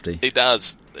 Matt Duffy. He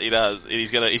does.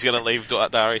 He's gonna leave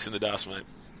Darius in the dust, mate.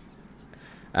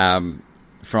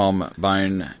 From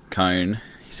Bone Cone,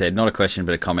 he said, "Not a question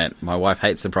but a comment. My wife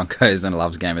hates the Broncos and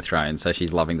loves Game of Thrones, so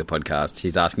she's loving the podcast.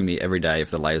 She's asking me every day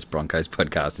if the latest Broncos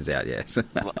podcast is out yet."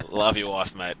 Love your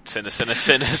wife, mate.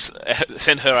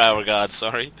 Send her our regards.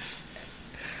 Sorry.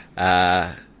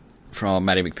 From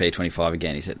Matty McP 25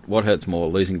 again, he said, "What hurts more,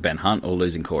 losing Ben Hunt or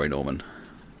losing Corey Norman?"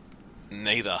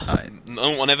 Neither.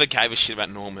 No one ever gave a shit about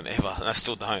Norman ever, and I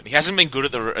still don't. He hasn't been good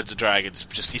at the Dragons.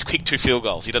 Just he's kicked 2 field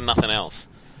goals. He's done nothing else.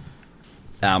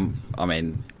 I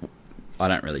mean, I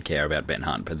don't really care about Ben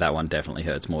Hunt, but that one definitely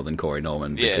hurts more than Corey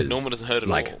Norman. Yeah, Norman doesn't hurt at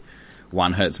all.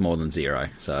 One hurts more than 0.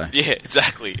 So yeah,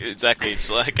 exactly. It's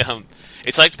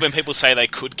like when people say they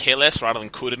could care less rather than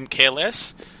couldn't care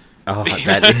less. Oh,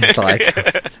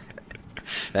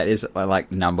 that is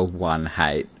like number one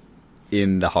hate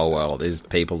in the whole world is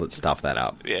people that stuff that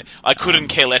up. Yeah, I couldn't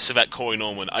care less about Corey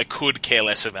Norman. I could care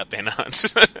less about Ben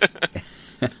Hunt.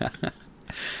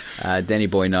 Danny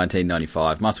Boy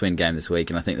 1995 must-win game this week,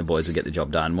 and I think the boys will get the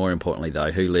job done. More importantly,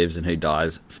 though, who lives and who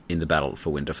dies in the battle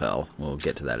for Winterfell? We'll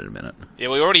get to that in a minute. Yeah,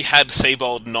 we already had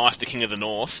Seibold knife the King of the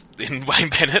North in Wayne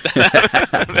Bennett.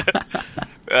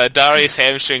 Darius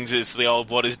hamstrings is the old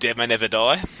 "what is dead may never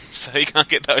die," so he can't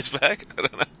get those back. I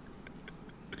don't know.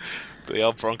 The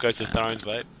old Broncos of Thrones,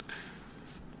 mate.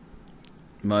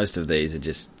 most of these are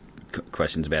just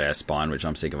questions about our spine, which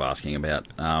I'm sick of asking about.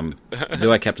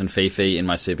 Do I captain Fifi in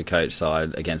my Supercoach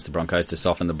side against the Broncos to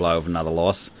soften the blow of another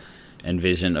loss? And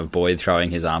vision of Boyd throwing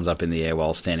his arms up in the air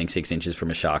while standing 6 inches from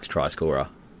a Sharks try scorer.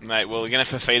 Mate, well,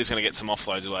 Fafita's going to get some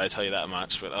offloads away, I tell you that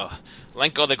much. But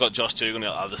thank God they've got Josh Dugan on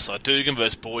the other side. Dugan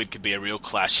versus Boyd could be a real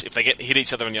clash. If they hit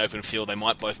each other in the open field, they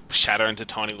might both shatter into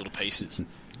tiny little pieces.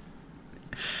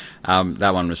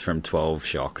 That one was from 12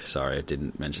 Shock. Sorry, I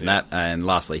didn't mention that. And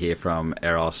lastly here from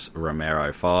Eros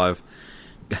Romero 5.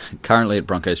 Currently at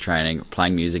Broncos training,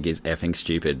 playing music is effing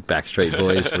stupid. Backstreet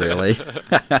Boys, really?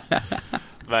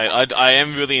 Mate, I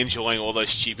am really enjoying all those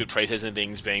stupid preseason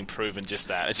things being proven just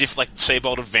that. As if, like,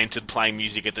 Seabold invented playing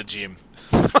music at the gym.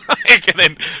 And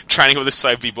then training with a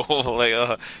soapy ball.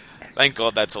 Like, thank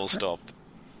God that's all stopped.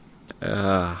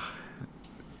 Yeah,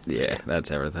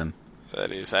 that's everything.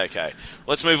 That is, okay.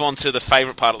 Let's move on to the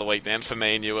favourite part of the week then, for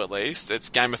me and you at least. It's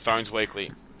Game of Thrones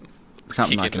Weekly.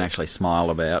 Something I can actually smile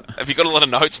about. Have you got a lot of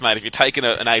notes, mate? Have you taken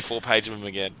an A4 page of them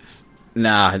again?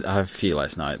 Nah, I have a few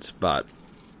less notes, but...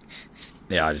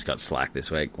 Yeah, I just got slack this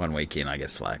week. 1 week in, I get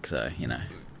slack, so, you know.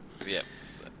 Yeah.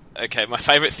 Okay, my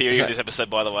favourite theory of this episode,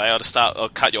 by the way, I'll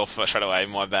cut you off straight away,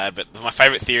 my bad, but my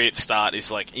favourite theory at the start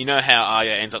is, like, you know how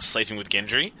Arya ends up sleeping with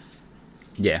Gendry?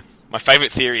 Yeah. My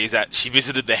favourite theory is that she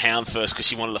visited the Hound first because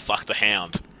she wanted to fuck the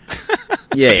Hound.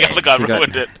 Yeah, the other guy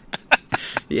ruined it.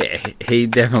 Yeah, he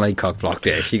definitely cock-blocked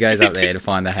her. She goes up there to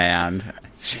find the Hound.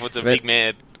 She wants a big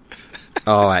man.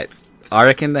 Oh, wait. I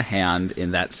reckon the Hound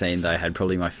in that scene, though, had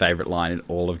probably my favourite line in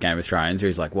all of Game of Thrones, where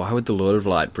he's like, why would the Lord of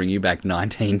Light bring you back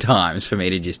 19 times for me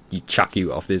to just chuck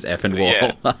you off this effing wall?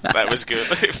 Yeah, that was good.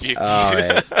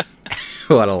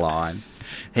 What a line.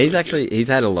 He's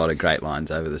had a lot of great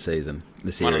lines over the season,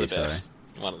 the series. One of the best.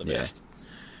 One of the best.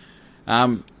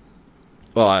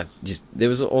 Well, there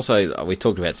was also, we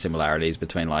talked about similarities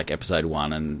between, like, Episode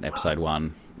 1 and Episode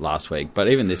 1 last week, but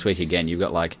even this week, again, you've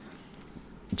got, like,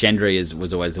 Gendry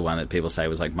was always the one that people say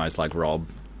was like most like Rob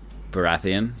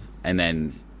Baratheon, and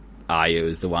then Arya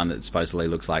is the one that supposedly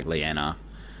looks like Lyanna,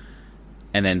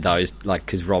 and then those, like,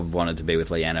 because Rob wanted to be with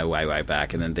Lyanna way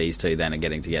back, and then these two then are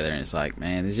getting together, and it's like,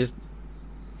 man, there's just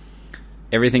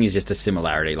everything is just a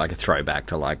similarity, like a throwback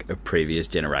to like a previous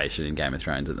generation in Game of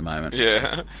Thrones at the moment.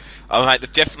 Yeah, mate,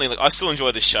 they've definitely, like, I still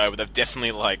enjoy this show, but they've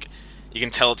definitely, like, you can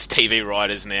tell it's TV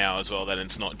writers now as well that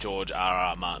it's not George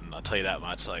R.R. Martin. I'll tell you that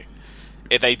much, like.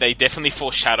 They definitely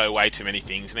foreshadow way too many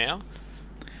things now.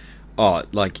 Oh,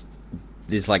 like,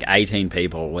 there's like 18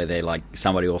 people where they're like,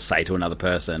 somebody will say to another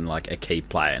person, like a key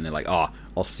player, and they're like, oh,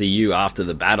 I'll see you after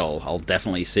the battle. I'll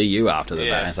definitely see you after the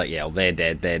battle. And it's like, yeah, well, they're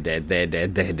dead. And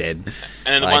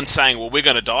then the one saying, well, we're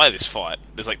going to die this fight.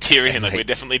 There's like Tyrion, like, we're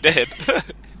definitely dead.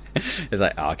 It's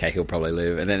like, oh, okay, he'll probably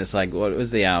live. And then it's like, what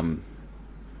was the, I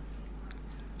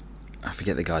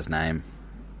forget the guy's name.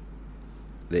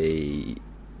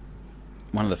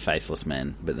 One of the faceless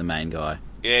men, but the main guy.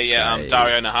 Yeah,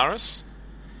 Dario Naharis?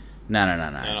 No. No.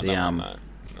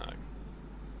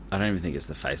 I don't even think it's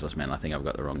the faceless man. I think I've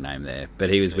got the wrong name there. But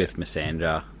he was with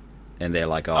Missandra, and they're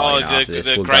like, after this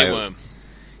we'll Grey go... Worm.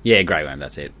 Yeah, Grey Worm,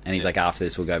 that's it. And he's like, after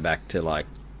this we'll go back to, like,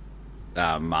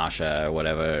 Marsha or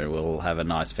whatever, and we'll have a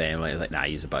nice family. It's like, nah,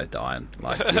 you're both dying.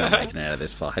 Like, you're not making it out of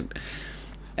this fight.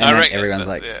 And everyone's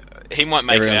like... he might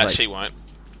make it out, like, she won't.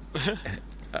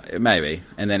 Maybe.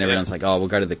 And then everyone's like, oh, we'll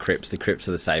go to the crypts. The crypts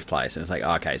are the safe place. And it's like,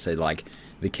 okay, so, like,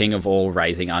 the king of all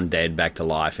raising undead back to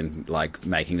life and, like,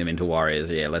 making them into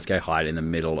warriors. Yeah, let's go hide in the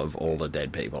middle of all the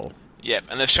dead people. Yep,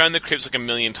 and they've shown the crypts like a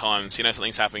million times. You know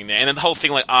something's happening there. And then the whole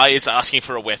thing, like, Arya's asking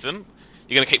for a weapon.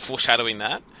 You're going to keep foreshadowing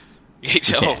that?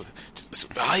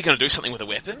 Are you going to do something with a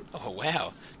weapon? Oh,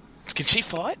 wow. Can she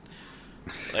fight?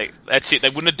 Like, that's it. They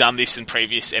wouldn't have done this in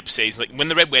previous episodes. Like, when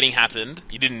the Red Wedding happened,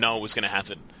 you didn't know it was going to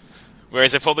happen.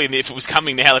 Whereas they probably, if it was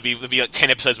coming now, there'd be like 10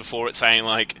 episodes before it saying,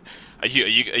 like, are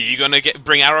you going to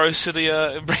bring arrows to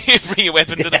the bring your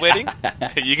weapon to the wedding?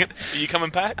 Are you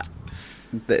coming packed?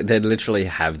 They'd literally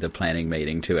have the planning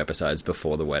meeting 2 episodes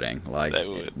before the wedding. Like, they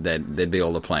would. There'd be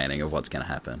all the planning of what's going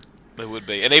to happen. There would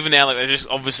be, and even now, like, they're just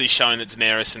obviously showing that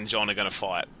Daenerys and Jon are going to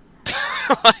fight.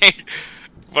 Like,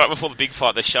 right before the big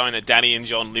fight, they're showing that Dany and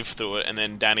Jon lived through it, and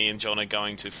then Dany and Jon are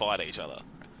going to fight each other.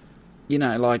 You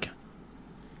know, like,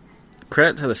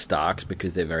 credit to the Starks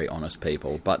because they're very honest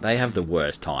people, but they have the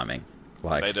worst timing.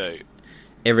 Like, they do.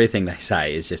 Everything they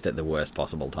say is just at the worst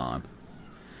possible time.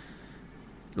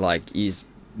 Like, he's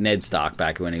Ned Stark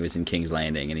back when he was in King's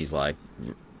Landing, and he's like,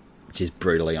 just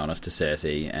brutally honest to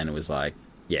Cersei, and it was like,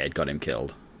 yeah, it got him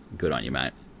killed. Good on you,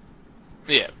 mate.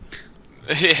 Yeah.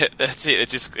 Yeah, that's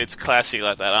it. It's classy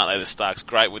like that, aren't they? The Starks,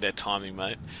 great with their timing,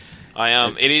 mate.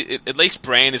 At least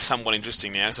Bran is somewhat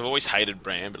interesting now, because I've always hated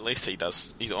Bran, but at least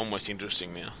he's almost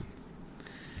interesting now.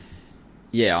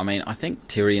 Yeah, I mean, I think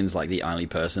Tyrion's like the only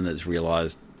person that's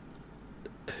realised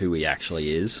who he actually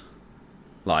is.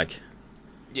 Like,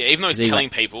 yeah, even though he's telling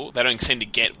people, they don't seem to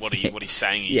get what he's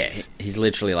saying he is. Yeah, he's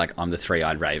literally like, I'm the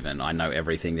three-eyed raven, I know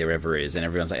everything there ever is, and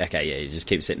everyone's like, okay, yeah, you just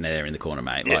keep sitting there in the corner,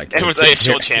 mate. Yeah, like, everyone's like, yeah,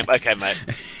 sure, champ, okay, mate.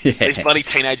 Yeah. These bloody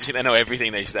teenagers, they know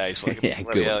everything these days. Like, yeah,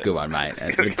 good one, mate.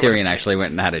 But Tyrion actually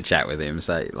went and had a chat with him,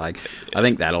 so, like, I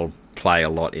think that'll play a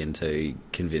lot into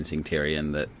convincing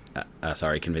Tyrion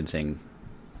that, convincing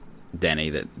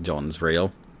Dany that Jon's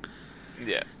real.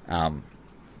 Yeah.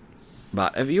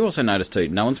 But have you also noticed too,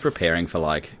 no one's preparing for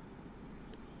like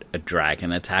a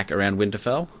dragon attack around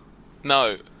Winterfell?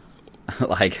 No.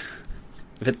 Like,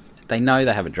 but they know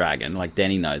they have a dragon. Like,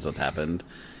 Dany knows what's happened.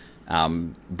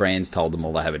 Bran's told them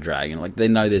all they have a dragon. Like, they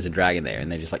know there's a dragon there,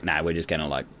 and they're just like, nah, we're just going to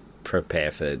like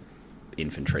prepare for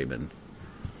infantrymen.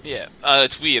 Yeah,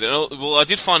 it's weird. Well, I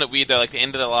did find it weird though. Like the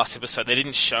end of the last episode, they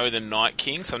didn't show the Night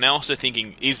King. So I'm now also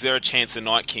thinking, is there a chance the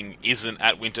Night King isn't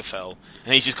at Winterfell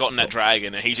and he's just gotten that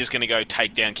dragon and he's just going to go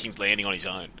take down King's Landing on his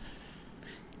own?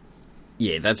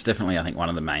 Yeah, that's definitely, I think, one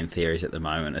of the main theories at the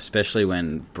moment. Especially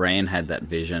when Bran had that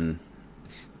vision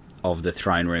of the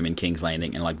throne room in King's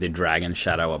Landing and like the dragon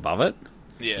shadow above it.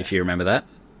 Yeah, if you remember that,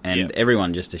 and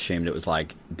everyone just assumed it was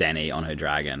like Dany on her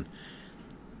dragon.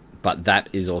 But that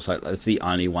is also, it's the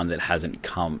only one that hasn't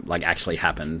actually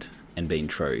happened and been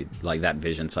true, like that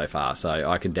vision so far. So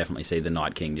I could definitely see the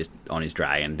Night King just on his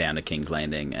dragon down to King's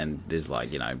Landing, and there's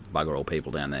like, you know, bugger all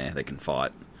people down there that can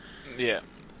fight. Yeah.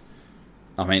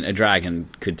 I mean, a dragon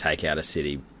could take out a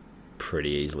city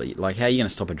pretty easily. Like, how are you going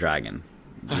to stop a dragon?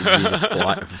 You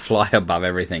just fly above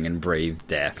everything and breathe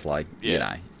death. Like, you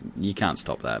know, you can't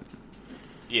stop that.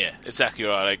 Yeah, exactly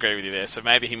right. I agree with you there. So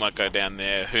maybe he might go down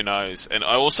there. Who knows? And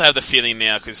I also have the feeling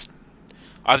now, because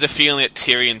I have the feeling that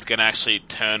Tyrion's going to actually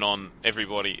turn on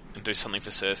everybody and do something for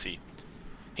Cersei.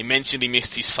 He mentioned he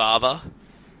missed his father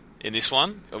in this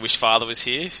one. I wish father was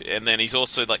here. And then he's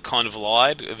also like kind of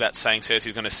lied about saying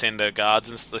Cersei's going to send her guards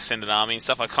and send an army and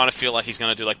stuff. I kind of feel like he's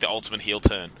going to do like the ultimate heel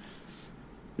turn.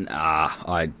 Nah,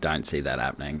 I don't see that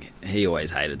happening. He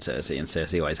always hated Cersei, and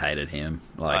Cersei always hated him.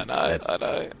 Like, I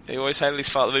know. He always hated his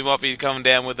father. He might be coming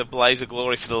down with a blaze of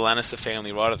glory for the Lannister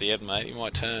family right at the end, mate. He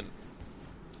might turn.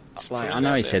 Like, I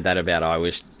know he said that about, I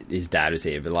wish his dad was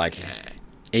here, but like,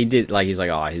 he did. Like, he's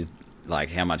like,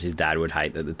 how much his dad would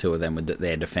hate that the two of them were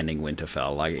there defending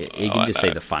Winterfell. Like, he can just see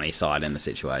the funny side in the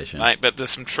situation, mate. But there's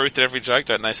some truth to every joke,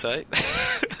 don't they say?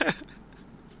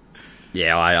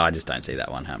 Yeah, I just don't see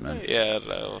that one happening. Yeah, I don't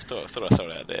know. I thought I'd throw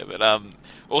it out there. But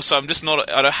also, I'm just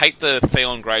not... I don't hate the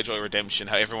Theon Greyjoy redemption,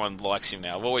 how everyone likes him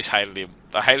now. I've always hated him.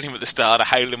 I hated him at the start, I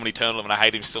hated him when he turned on him, and I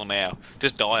hate him still now.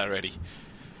 Just die already.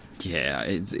 Yeah,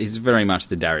 it's very much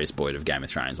the Darius Boyd of Game of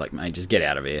Thrones. Like, mate, just get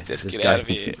out of here. Just get out of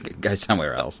here. Go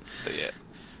somewhere else. Yeah.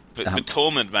 But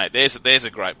Tormund, mate, there's a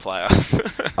great player.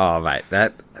 Oh, mate,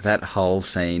 that whole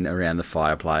scene around the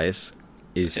fireplace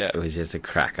it was just a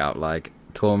crack up. Like,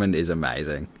 Tormund is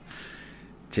amazing.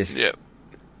 He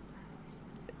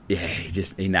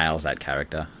nails that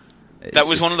character. That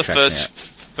was one of the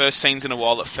first scenes in a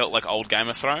while that felt like old Game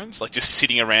of Thrones, like just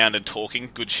sitting around and talking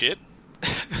good shit.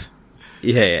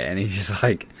 Yeah, and he's just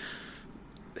like,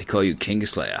 they call you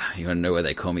Kingslayer. You want to know where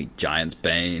they call me Giant's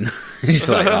Bane? He's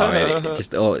like,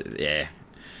 yeah.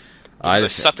 I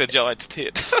sucked a giant's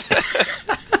tit.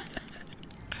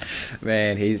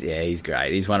 Man, he's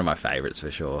great. He's one of my favourites for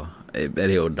sure. But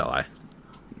he'll die.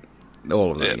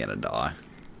 All of them are going to die.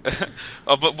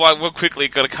 But we're quickly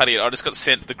got to cut in. I just got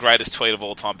sent the greatest tweet of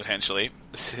all time, potentially.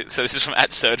 So this is from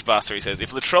 @SurgeBuster. He says,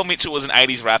 if Latrell Mitchell was an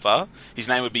 80s rapper, his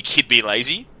name would be Kid B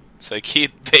Lazy. So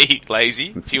Kid B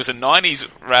Lazy. If he was a 90s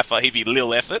rapper, he'd be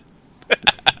Lil Effort.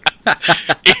 In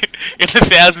the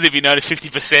thousands, he'd be known as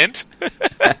 50%.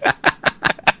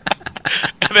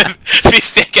 And then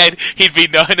this decade, he'd be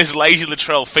known as Lazy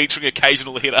Latrell, featuring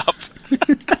occasional hit up.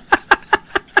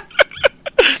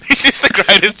 This is the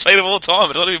greatest tweet of all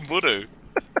time. It's not even Budu.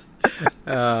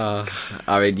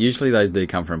 I mean, usually those do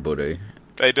come from Budu.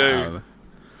 They do.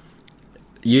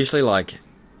 Usually, like,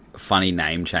 funny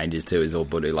name changes too is all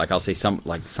Budu. Like, I'll see some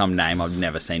name I've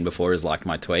never seen before is like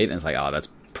my tweet, and it's like, oh, that's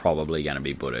probably going to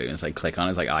be Budu. And it's like, click on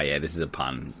it, it's like, oh yeah, this is a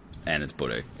pun, and it's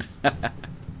Budu.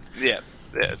 Yeah,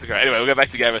 it's great. Anyway, we'll go back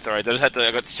to Game of Thrones.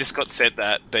 I just got sent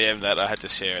that DM that I had to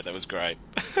share it. That was great.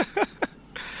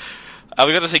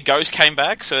 We got to see Ghost came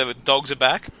back, so the dogs are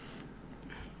back.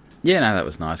 Yeah, no, that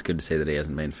was nice. Good to see that he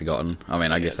hasn't been forgotten. I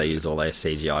mean, I guess they used all their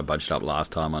CGI budget up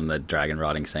last time on the dragon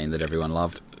riding scene that everyone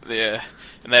loved. Yeah,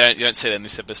 and you don't see that in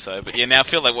this episode. But yeah, now I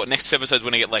feel like next episode's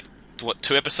going to get like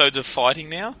 2 episodes of fighting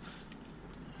now?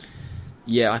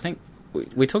 Yeah, I think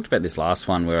we talked about this last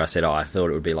one where I said, I thought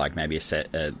it would be like maybe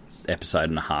a episode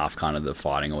and a half, kind of the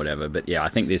fighting or whatever. But yeah, I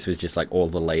think this was just like all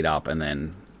the lead up, and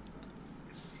then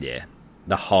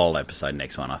the whole episode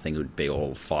next one I think would be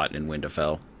all fight in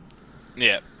Winterfell.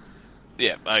 Yeah,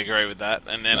 I agree with that.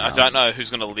 And then I don't know who's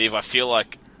going to live. I feel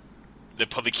like they'll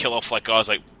probably kill off like guys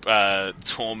like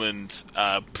Tormund,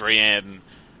 Brienne,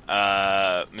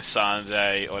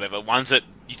 Missandei, or whatever. Ones that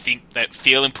you think that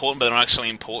feel important but they're not actually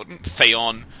important.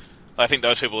 Theon. I think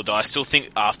those people will die. I still think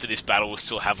after this battle we'll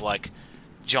still have like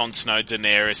Jon Snow,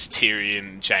 Daenerys,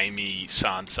 Tyrion, Jaime,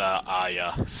 Sansa,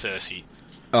 Arya, Cersei.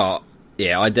 Oh,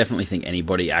 yeah, I definitely think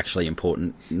anybody actually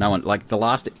important... No one... Like, the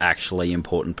last actually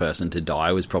important person to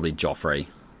die was probably Joffrey.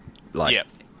 Like, yep.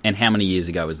 And how many years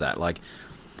ago was that? Like,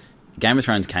 Game of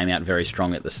Thrones came out very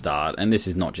strong at the start, and this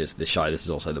is not just the show, this is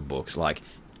also the books, like,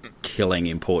 killing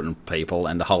important people,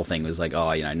 and the whole thing was like,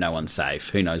 no one's safe,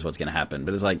 who knows what's going to happen.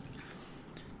 But it's like,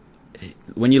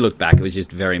 when you look back, it was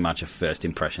just very much a first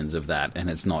impressions of that, and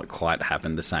it's not quite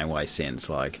happened the same way since.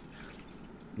 Like,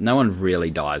 no one really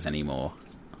dies anymore.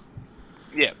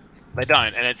 Yeah, they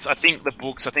don't, and I think the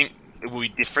books, it will be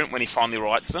different when he finally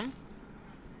writes them.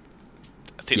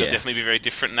 I think they'll definitely be very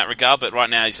different in that regard, but right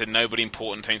now he said nobody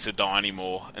important seems to die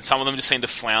anymore, and some of them just seem to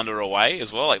flounder away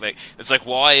as well. Like it's like,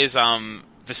 why is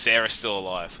Viserys still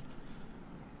alive?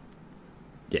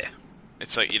 Yeah.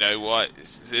 It's like, why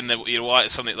why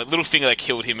something like Littlefinger, they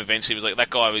killed him eventually. It was like that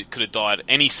guy could have died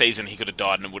any season. He could have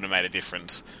died and it wouldn't have made a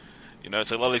difference.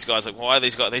 It's like a lot of these guys. Like, why are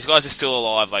these guys? These guys are still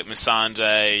alive. Like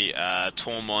Missandei,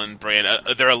 Tormund, Brienne.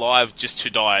 They're alive just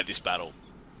to die at this battle.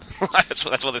 That's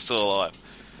why they're still alive.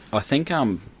 I think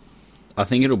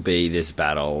it'll be this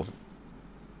battle.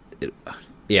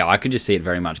 I could just see it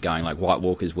very much going like White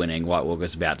Walker's winning. White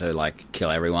Walker's about to like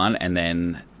kill everyone, and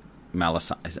then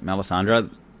Melisandre,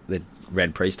 the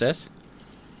Red Priestess?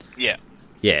 Yeah.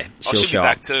 Yeah, she'll show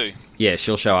up too. Yeah,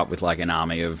 she'll show up with like an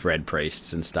army of Red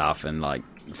Priests and stuff, and like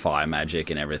fire magic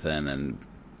and everything, and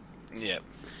yeah,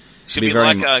 she'll be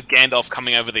like Gandalf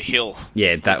coming over the hill.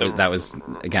 Yeah, that was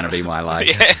going to be my like.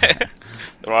 The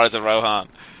Riders of Rohan.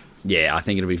 Yeah, I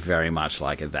think it'll be very much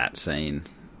like that scene.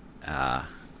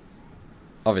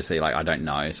 Obviously, like I don't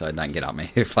know, so don't get at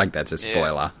me if like that's a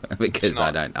spoiler because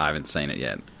I haven't seen it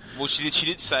yet. Well, she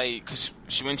did say, because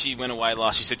when she went away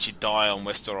last, she said she'd die on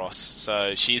Westeros,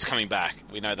 so she is coming back.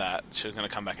 We know that. She was going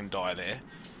to come back and die there.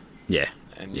 Yeah.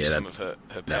 And use some of her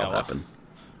power. That'll happen.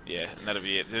 Yeah, and that'll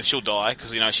be it. Then she'll die,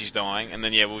 because we know she's dying, and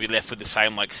then, we'll be left with the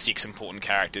same, like, 6 important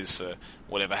characters for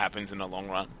whatever happens in the long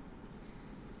run.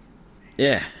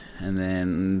 Yeah, and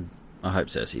then I hope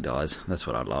Cersei dies. That's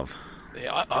what I'd love.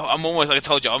 Yeah, I'm almost, like I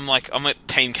told you, I'm at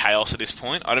Team Chaos at this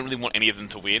point. I don't really want any of them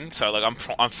to win, so, like,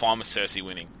 I'm fine with Cersei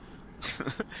winning.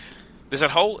 There's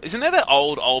isn't there that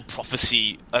old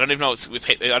prophecy? I don't even know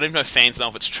if fans know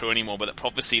if it's true anymore, but that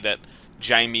prophecy that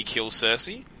Jaime kills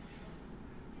Cersei.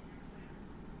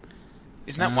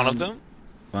 Isn't that one of them?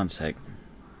 One sec.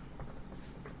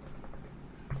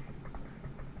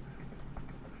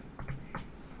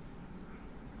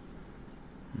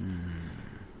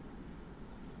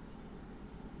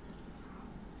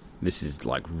 This is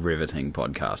like riveting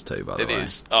podcast too, by the way. It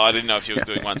is. Oh, I didn't know if you were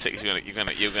doing 1 second.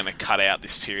 You're gonna cut out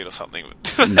this period or something.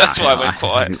 That's why I went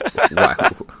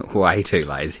quiet. Way too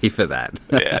lazy for that.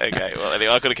 Yeah. Okay. Well,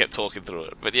 anyway, I could have kept talking through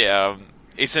it, but yeah,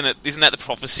 isn't that the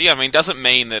prophecy? I mean, it doesn't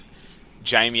mean that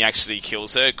Jaime actually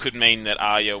kills her. It could mean that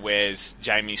Arya wears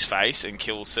Jaime's face and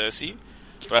kills Cersei.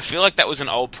 But I feel like that was an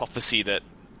old prophecy that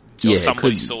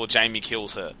somebody saw Jaime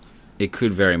kills her. It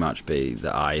could very much be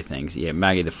the Arya things. Yeah,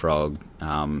 Maggie the Frog,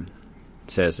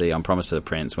 Cersei, I'm promised to the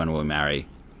prince when we'll marry.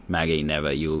 Maggie,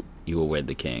 never, you will wed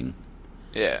the king.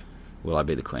 Yeah. Will I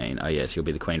be the queen? Oh yes, you'll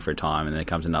be the queen for a time, and then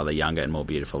comes another younger and more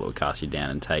beautiful that will cast you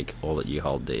down and take all that you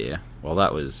hold dear. Well,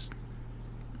 that was...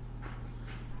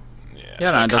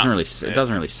 Yeah, no, it doesn't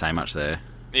really say much there.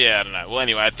 Yeah, I don't know. Well,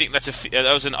 anyway, I think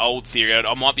that was an old theory.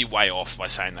 I might be way off by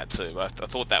saying that too, but I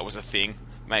thought that was a thing.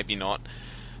 Maybe not.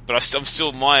 But I'm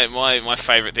still my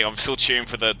favourite thing. I'm still cheering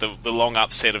for the long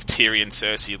upset of Tyrion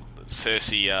Cersei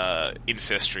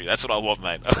ancestry. That's what I want,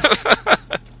 mate.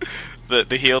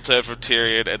 the heel turn from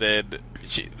Tyrion, and then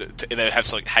they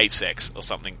have like hate sex or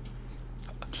something.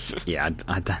 Yeah,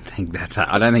 I don't think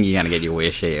I don't think you're going to get your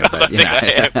wish here. But,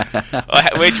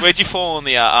 Where'd you fall on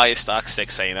the Arya Stark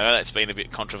sex scene? I know that's been a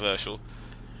bit controversial.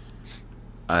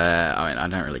 I mean, I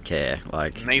don't really care.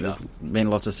 Like, neither. There's been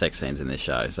lots of sex scenes in this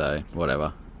show, so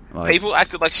whatever. Like, people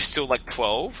acted like she's still like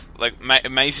 12. Like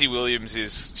Maisie Williams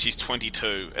she's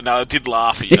 22, and I did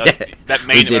laugh at you. That we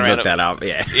meme did around look that up.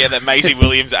 Yeah, yeah, that Maisie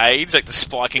Williams age, like the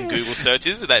spike in Google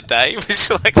searches of that day was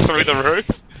like through the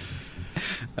roof.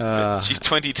 She's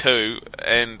 22,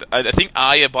 and I think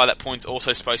Arya by that point is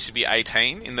also supposed to be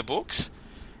 18 in the books.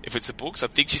 If it's the books, I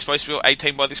think she's supposed to be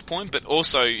 18 by this point. But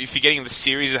also, if you're getting the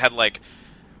series that had like,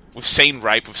 we've seen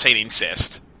rape, we've seen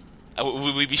incest,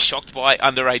 would we be shocked by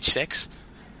underage sex?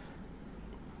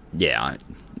 yeah,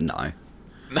 no.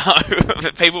 No,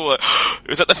 but people were. It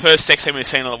was like the first sex scene we've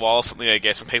seen in a while, or something, I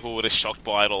guess, and people were just shocked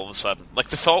by it all of a sudden. Like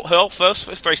her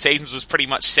first 3 seasons was pretty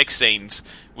much sex scenes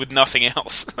with nothing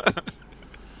else.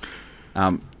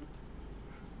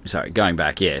 Sorry, going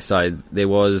back, yeah. So there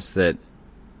was that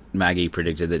Maggie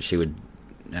predicted that she would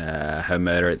her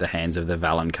murder at the hands of the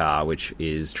Valonqar, which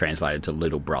is translated to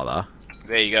little brother.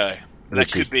 There you go. That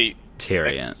could be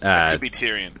Tyrion. That could be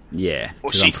Tyrion. Yeah,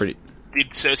 Or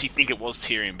did Cersei think it was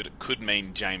Tyrion, but it could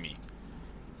mean Jaime?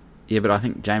 Yeah, but I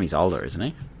think Jaime's older, isn't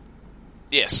he?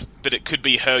 Yes, but it could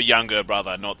be her younger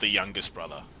brother, not the youngest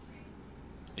brother.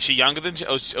 Is she younger than...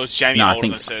 Or is Jaime older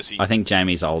than Cersei? I think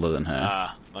Jaime's older than her.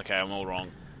 Ah, okay, I'm all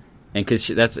wrong. And because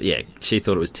she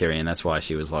thought it was Tyrion, that's why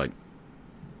she was like...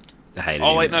 hated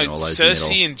Oh, him wait, no, and all those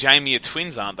Cersei and Jaime are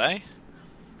twins, aren't they?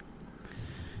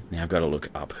 Now I've got to look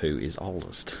up who is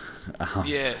oldest.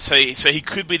 Yeah, so he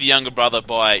could be the younger brother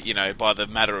by the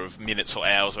matter of minutes or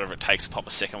hours, whatever it takes to pop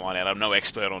a second one out. I'm no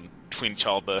expert on twin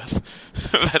childbirth,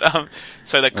 but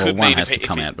so that could one mean has to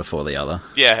come out before the other.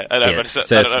 Yeah, I know. Yeah, but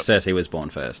Cersei was born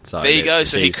first. So there you go.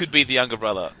 So he could be the younger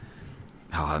brother.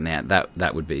 Oh, now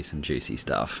that would be some juicy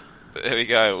stuff. There we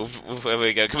go. There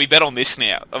we go. Can we bet on this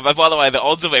now? By the way, the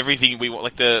odds of everything we want,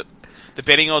 like the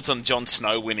betting odds on Jon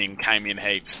Snow winning came in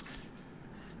heaps.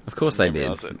 Of course they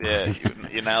did. Yeah,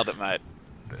 you nailed it, mate.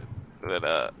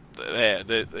 But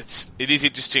it is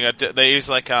interesting. There is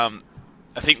like I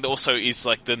think also is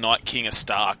like the Night King of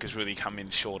Stark has really come in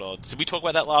short odds. Did we talk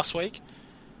about that last week?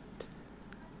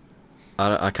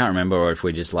 I can't remember if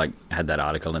we just like had that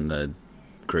article in the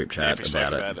group chat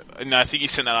about it. No, I think you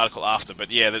sent that article after.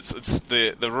 But yeah, it's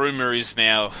the rumor is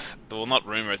now. Well, not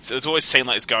rumor. It's always seemed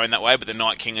like it's going that way. But the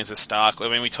Night King is a Stark. I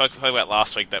mean, we talked about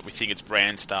last week that we think it's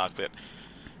Bran Stark, but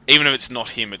even if it's not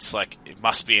him, it's like it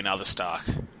must be another Stark.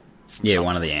 Yeah,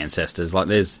 one of the ancestors. Like,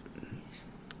 there's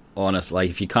honestly, like,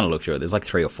 if you kind of look through it, there's like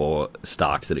 3 or 4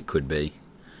 Starks that it could be.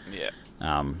 Yeah.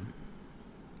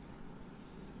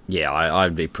 Yeah,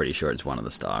 I'd be pretty sure it's one of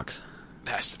the Starks. It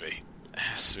has to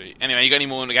be. Anyway, you got any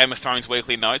more Game of Thrones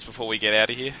weekly notes before we get out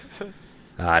of here?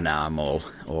 No, I'm all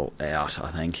out,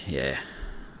 I think. Yeah.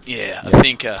 Yeah, I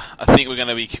think we're going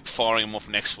to be firing them off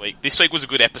next week. This week was a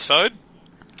good episode.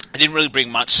 It didn't really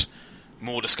bring much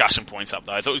more discussion points up,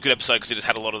 though. I thought it was a good episode because it just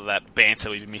had a lot of that banter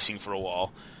we've been missing for a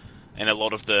while, and a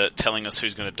lot of the telling us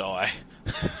who's going to die.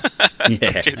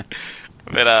 Yeah.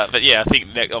 But yeah, I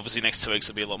think obviously next 2 weeks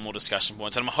will be a lot more discussion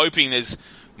points, and I'm hoping there's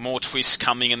more twists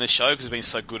coming in the show because it's been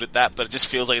so good at that. But it just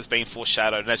feels like it's been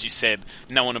foreshadowed, and as you said,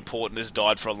 no one important has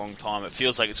died for a long time. It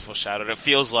feels like it's foreshadowed. It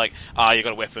feels like you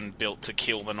got a weapon built to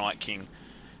kill the Night King.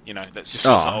 You know, that's just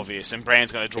so obvious, and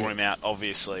Bran's going to draw him out.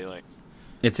 Obviously, like.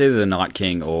 It's either the Night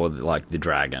King or, like, the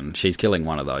dragon. She's killing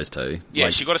one of those two. Yeah,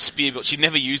 like, she got a spear, but she'd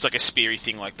never used, like, a speary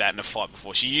thing like that in a fight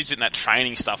before. She used it in that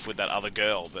training stuff with that other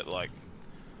girl, but, like...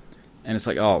 And it's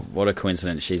like, oh, what a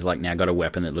coincidence. She's, like, now got a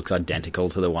weapon that looks identical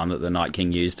to the one that the Night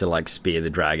King used to, like, spear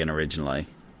the dragon originally.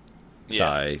 Yeah.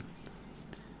 So...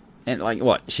 And, like,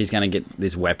 what? She's going to get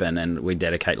this weapon, and we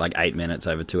dedicate, like, 8 minutes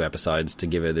over 2 episodes to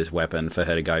give her this weapon for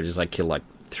her to go just, like, kill, like,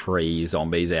 3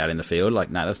 zombies out in the field?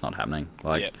 Like, no, that's not happening.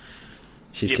 Like... Yeah.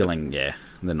 She's killing,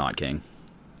 the Night King.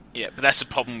 Yeah, but that's the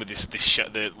problem with this show,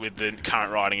 with the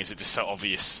current writing, is it's just so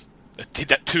obvious.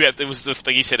 It was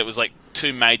like you said, it was like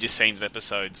 2 major scenes of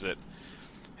episodes that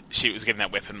she was getting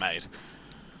that weapon made.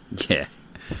 Yeah.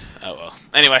 Oh well.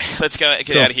 Anyway, let's get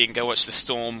out of here and go watch the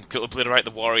Storm obliterate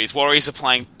the Warriors. Warriors are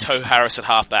playing Toe Harris at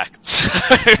halfback, so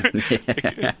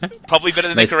probably better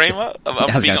than Nicarima.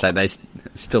 I was going to say they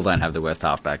still don't have the worst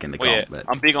halfback in the comp. But.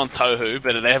 I'm big on Tohu,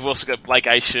 but they have also got Blake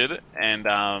Ayshard and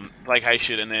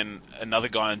then another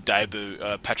guy on debut,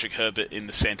 Patrick Herbert in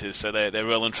the centres. So they're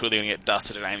well and truly going to get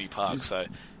dusted at Amy Park. So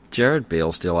Jared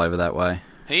Beal still over that way.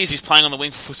 He's playing on the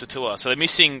wing for Fusatua. So they're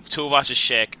missing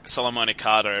Tuivasa-Sheck, Solomon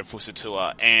Ikado at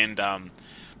Fusatua, and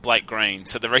Blake Green.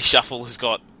 So the reshuffle has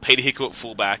got Peter Hickey at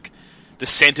fullback. The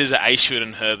centres are Ayshard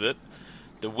and Herbert.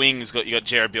 The wings you got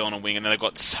Jared Beal on a wing, and then they've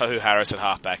got Tohu Harris at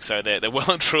halfback. So they're well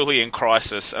and truly in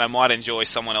crisis, and I might enjoy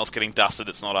someone else getting dusted.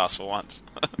 It's not us for once.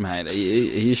 Mate, are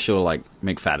you sure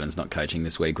McFadden's not coaching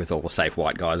this week with all the safe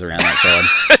white guys around that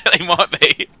side? He might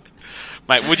be.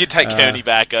 Mate, would you take Kearney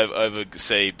back over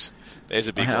Siebes? There's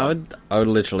a big one. I would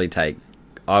literally take...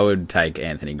 I would take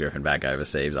Anthony Griffin back over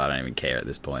Siebes. I don't even care at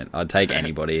this point. I'd take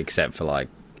anybody except for, like,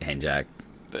 Henjak.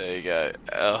 There you go.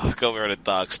 Oh, God, we're in a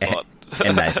dark spot.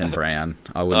 And Nathan Brown.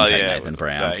 I wouldn't take Nathan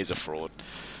Brown. No, he's a fraud.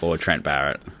 Or Trent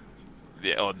Barrett.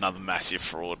 Yeah, or another massive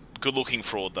fraud. Good-looking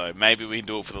fraud, though. Maybe we can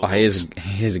do it for the looks.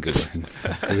 He is a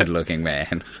good-looking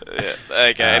man. Yeah.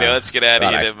 Okay, anyway, let's get out of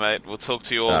here then, mate. We'll talk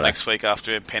to you all next week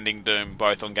after impending doom,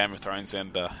 both on Game of Thrones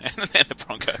and the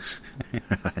Broncos.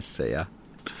 See ya.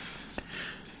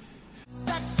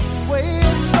 That's the way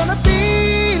it's gonna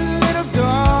be, little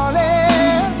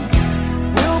darling.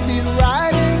 We'll be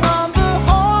riding on the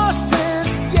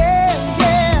horses, yeah,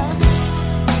 yeah.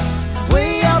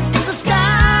 Way up in the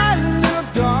sky, little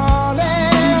darling.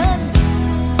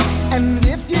 And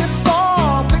if you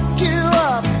fall, pick you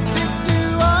up, pick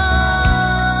you up.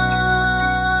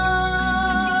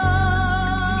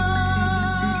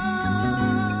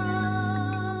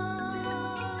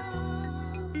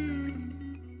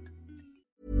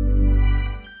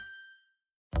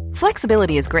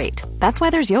 Flexibility is great. That's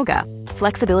why there's yoga.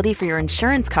 Flexibility for your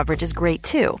insurance coverage is great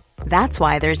too. That's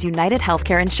why there's United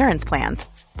Healthcare Insurance Plans.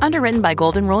 Underwritten by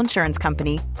Golden Rule Insurance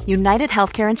Company, United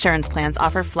Healthcare Insurance Plans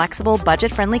offer flexible,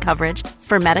 budget-friendly coverage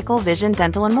for medical, vision,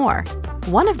 dental, and more.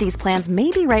 One of these plans may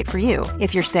be right for you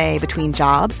if you're, say, between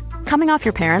jobs, coming off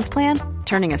your parents' plan,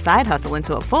 turning a side hustle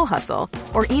into a full hustle,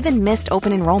 or even missed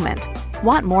open enrollment.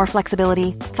 Want more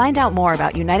flexibility? Find out more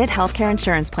about United Healthcare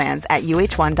Insurance Plans at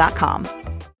uh1.com.